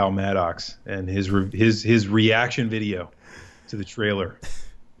good pal Maddox and his reaction video to the trailer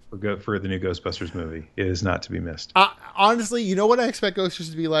for the new Ghostbusters movie. It is not to be missed. Honestly, you know what I expect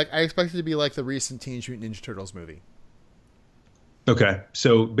Ghostbusters to be like? I expect it to be like the recent Teenage Mutant Ninja Turtles movie. Okay,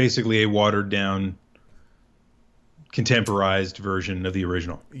 so basically a watered down, contemporized version of the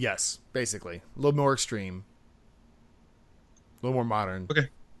original. Yes, basically a little more extreme, a little more modern. Okay,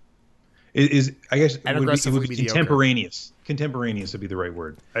 I guess and it would be contemporaneous. Contemporaneous would be the right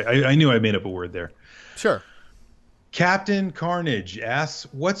word. I knew I made up a word there. Sure. Captain Carnage asks,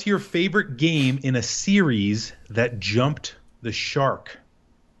 "What's your favorite game in a series that jumped the shark?"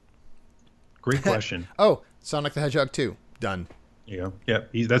 Great question. Oh, Sonic the Hedgehog 2. Done. There you go.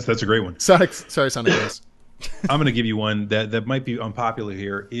 Yeah, that's a great one. Sonic Rose. I'm going to give you one that might be unpopular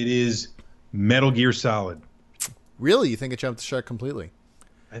here. It is Metal Gear Solid. Really? You think it jumped the shark completely?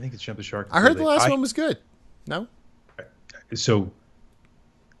 I think it's jumped the shark completely. I heard the last one was good. No? So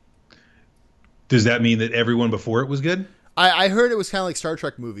does that mean that everyone before it was good? I heard it was kind of like Star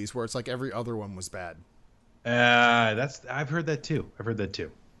Trek movies where it's like every other one was bad. I've heard that too.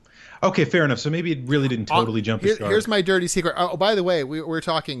 Okay, fair enough. So maybe it really didn't totally jump the shark. Here's my dirty secret. Oh, by the way, we're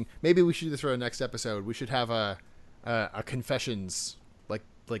talking. Maybe we should do this for our next episode. We should have a confessions, like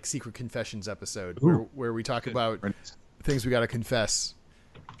secret confessions episode where we talk about things we got to confess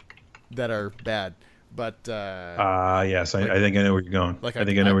that are bad. But yes, I think I know where you're going. I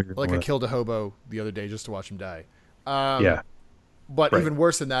know where you're going. Like I killed a hobo the other day just to watch him die. But even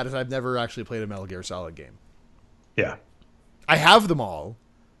worse than that is I've never actually played a Metal Gear Solid game. Yeah. I have them all.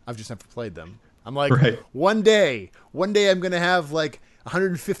 I've just never played them. I'm like, one day I'm going to have like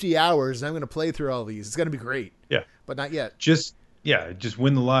 150 hours and I'm going to play through all these. It's going to be great. Yeah. But not yet. Just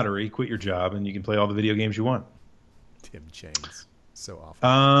win the lottery, quit your job, and you can play all the video games you want. Tim Chains. So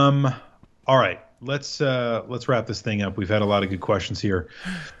awful. All right. Let's wrap this thing up. We've had a lot of good questions here.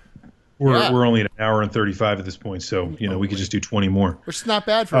 We're only at an hour and 35 at this point, so we could just do 20 more. Which is not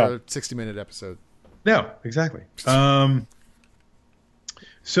bad for a 60-minute episode. No, exactly.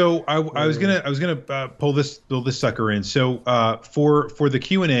 So I was gonna pull this sucker in. So for the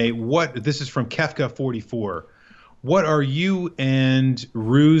Q&A, this is from Kefka44. What are you and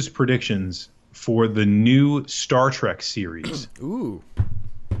Rue's predictions for the new Star Trek series? Ooh,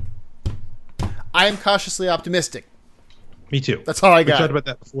 I am cautiously optimistic. Me too. That's all I got. We talked about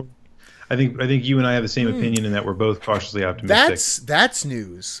that before. I think you and I have the same opinion in that we're both cautiously optimistic. That's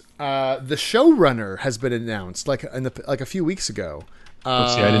news. The showrunner has been announced like a few weeks ago.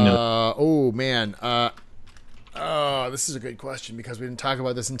 Let's see, I didn't know. Oh man. This is a good question because we didn't talk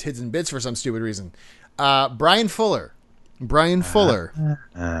about this in Tids and Bits for some stupid reason. Brian Fuller. Brian Fuller.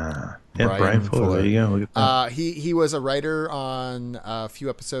 Brian Fuller. There you go. Look at that. He was a writer on a few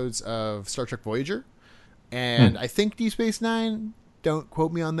episodes of Star Trek Voyager, and I think Deep Space Nine. Don't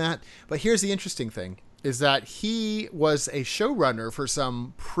quote me on that. But here's the interesting thing: is that he was a showrunner for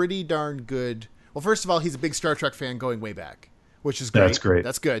some pretty darn good. Well, first of all, he's a big Star Trek fan going way back, which is great. That's great.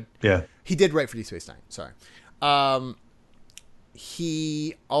 That's good. Yeah. He did write for Deep Space Nine. Sorry.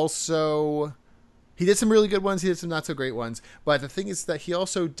 He did some really good ones. He did some not so great ones. But the thing is that he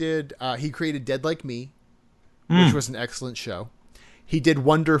also did. He created Dead Like Me, which was an excellent show. He did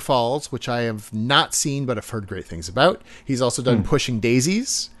Wonder Falls, which I have not seen but have heard great things about. He's also done Pushing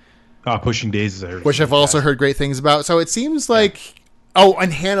Daisies, Pushing Daisies, I heard. Which I've also heard great things about. So it seems like... Oh,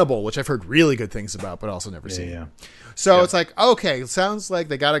 and Hannibal, which I've heard really good things about, but also never seen. Yeah. So it's like, okay, sounds like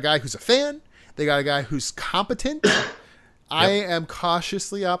they got a guy who's a fan. They got a guy who's competent. I am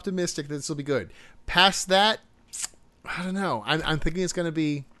cautiously optimistic that this will be good. Past that, I don't know. I'm thinking it's going to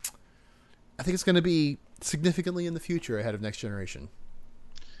be... I think it's going to be significantly in the future ahead of Next Generation.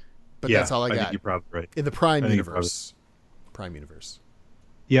 But that's all I got. I think you're probably right. In the Prime universe. Prime universe.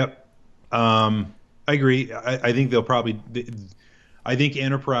 Yep. I agree. I think they'll probably... I think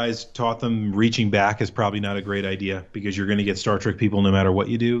Enterprise taught them reaching back is probably not a great idea because you're going to get Star Trek people no matter what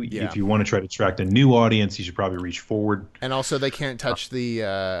you do. Yeah. If you want to try to attract a new audience, you should probably reach forward. And also, they can't touch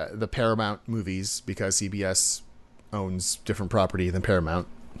the Paramount movies because CBS owns different property than Paramount.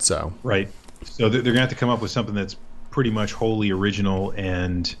 So right. So they're going to have to come up with something that's pretty much wholly original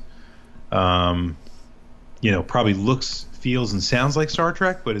and, probably looks, feels, and sounds like Star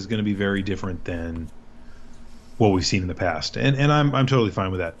Trek, but is going to be very different than what we've seen in the past, and I'm totally fine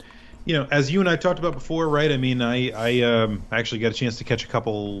with that. As you and I talked about before, right? I mean, I actually got a chance to catch a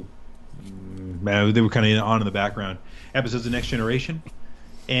couple. They were kind of on in the background episodes of Next Generation,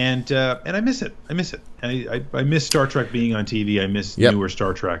 and I miss it. I miss it. I miss Star Trek being on TV. I miss newer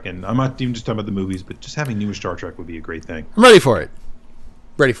Star Trek, and I'm not even just talking about the movies, but just having newer Star Trek would be a great thing. I'm ready for it.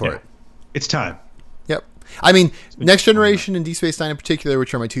 Ready for it. It's time. Yep. I mean, Next Generation and Deep Space Nine in particular,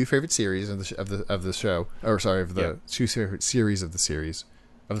 which are my two favorite series of the show, or sorry, of the two favorite series of the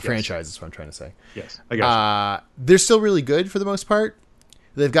franchise. Is what I'm trying to say. Yes, I got you. They're still really good for the most part.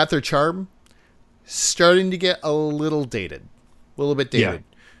 They've got their charm. Starting to get a little dated, a little bit dated.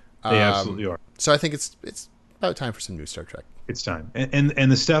 Yeah, they absolutely are. So I think it's about time for some new Star Trek. It's time,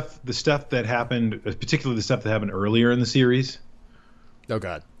 and the stuff that happened, particularly the stuff that happened earlier in the series. Oh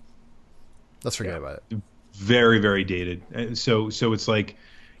God, let's forget about it. Very, very dated. And so it's like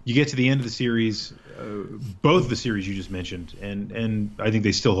you get to the end of the series, both of the series you just mentioned, and I think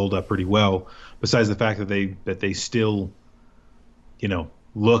they still hold up pretty well. Besides the fact that they still,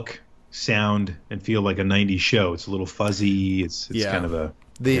 look, sound, and feel like a '90s show. It's a little fuzzy. It's kind of a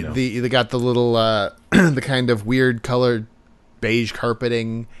they got the little the kind of weird colored beige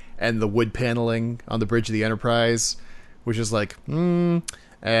carpeting and the wood paneling on the bridge of the Enterprise, which is like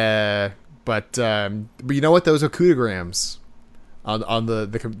But you know what? Those Okudagrams on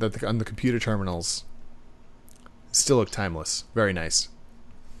the computer terminals still look timeless. Very nice.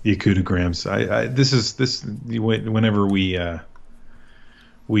 The Okudagrams. Whenever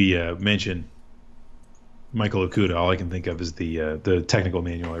we mention Michael Okuda, all I can think of is the technical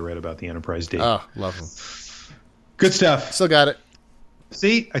manual I read about the Enterprise D. Oh, love him. Good stuff. Still got it.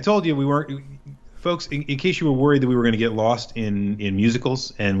 See, I told you we weren't. Folks, in case you were worried that we were going to get lost in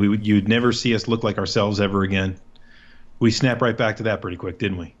musicals and you'd never see us look like ourselves ever again, we snapped right back to that pretty quick,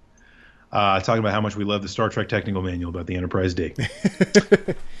 didn't we? Talking about how much we love the Star Trek technical manual about the Enterprise D.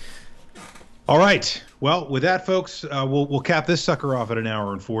 All right. Well, with that, folks, we'll cap this sucker off at 1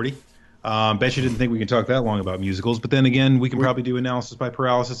 hour and 40. Bet you didn't think we can talk that long about musicals, but then again, we can probably do analysis by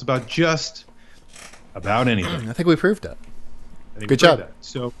paralysis about just about anything. I think we proved that. Good job. That.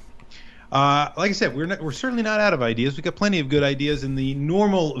 So. Like I said, we're certainly not out of ideas. We've got plenty of good ideas in the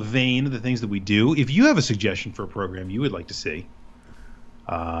normal vein of the things that we do. If you have a suggestion for a program you would like to see,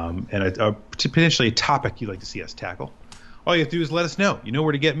 and potentially a topic you'd like to see us tackle, all you have to do is let us know. You know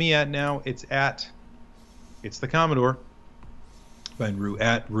where to get me at now. It's the Commodore. Find Rue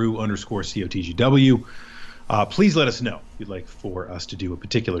at Rue_COTGW. Please let us know if you'd like for us to do a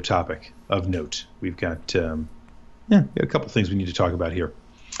particular topic of note. We've got a couple things we need to talk about here.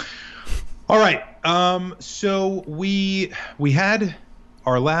 All right, so we had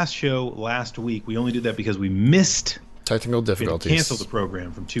our last show last week. We only did that because we missed technical difficulties. We canceled the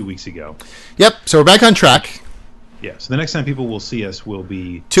program from 2 weeks ago. Yep, so we're back on track. Yeah, so the next time people will see us will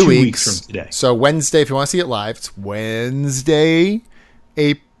be 2 weeks from today. So Wednesday, if you want to see it live, it's Wednesday,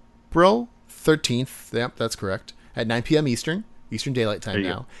 April 13th. Yep, that's correct. At 9 p.m. Eastern Daylight Time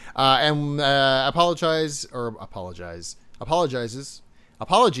now.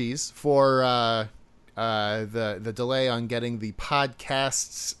 Apologies for the delay on getting the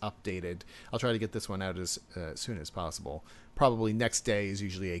podcasts updated. I'll try to get this one out as soon as possible. Probably next day is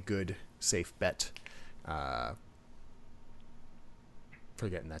usually a good, safe bet for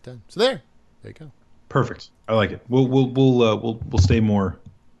getting that done. So there you go. Perfect. I like it. We'll stay more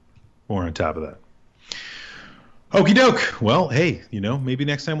on top of that. Okie doke. Well, hey, maybe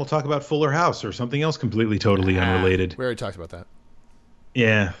next time we'll talk about Fuller House or something else completely, totally unrelated. We already talked about that.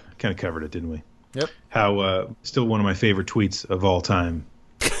 Yeah, kind of covered it, didn't we? Yep. How still one of my favorite tweets of all time.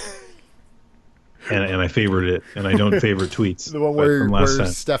 and I favorited it, and I don't favorite tweets. The one where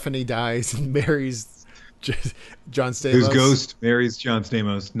Stephanie dies and marries John Stamos. Whose ghost marries John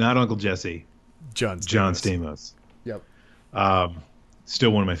Stamos, not Uncle Jesse. John Stamos. Yep.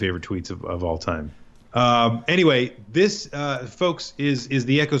 Still one of my favorite tweets of all time. Anyway, this, folks, is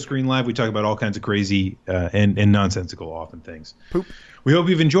the Echo Screen Live. We talk about all kinds of crazy and nonsensical often things. Poop. We hope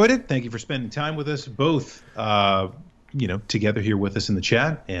you've enjoyed it. Thank you for spending time with us, both together here with us in the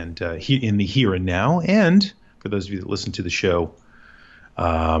chat and in the here and now, and for those of you that listen to the show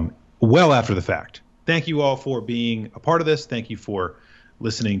well after the fact. Thank you all for being a part of this. Thank you for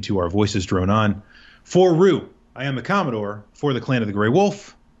listening to our voices drone on. For Rue, I am the Commodore. For the Clan of the Grey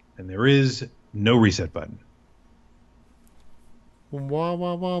Wolf, and there is no reset button. Wah,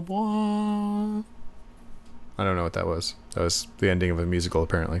 wah, wah, wah. I don't know what that was. That was the ending of a musical,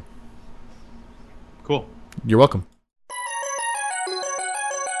 apparently. Cool. You're welcome.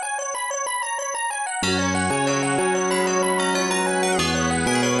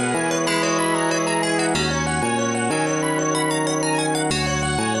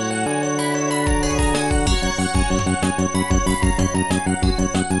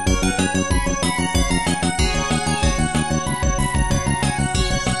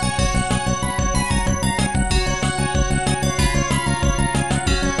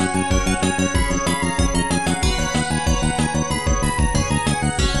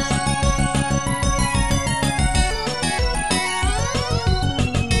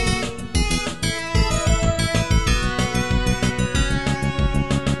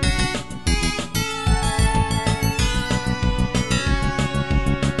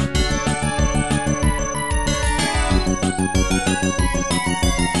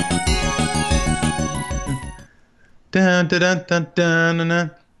 Dun, dun, dun, dun,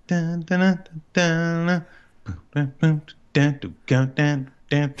 dun, dun, dun, dun,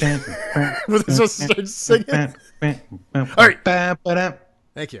 dun, We're supposed to start singing. All right.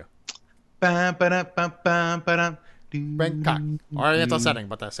 Thank you. Bangkok, Oriental setting,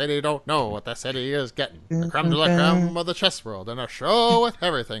 but the city don't know what the city is getting. The creme de la creme of the chess world, and a show with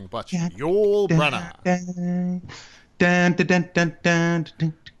everything but Yul Brynner.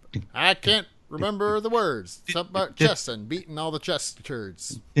 I can't remember the words. Something about chess and beating all the chess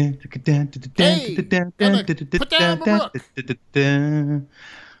turds. Hey, gonna put down the rook.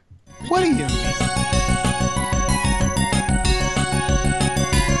 What do you mean?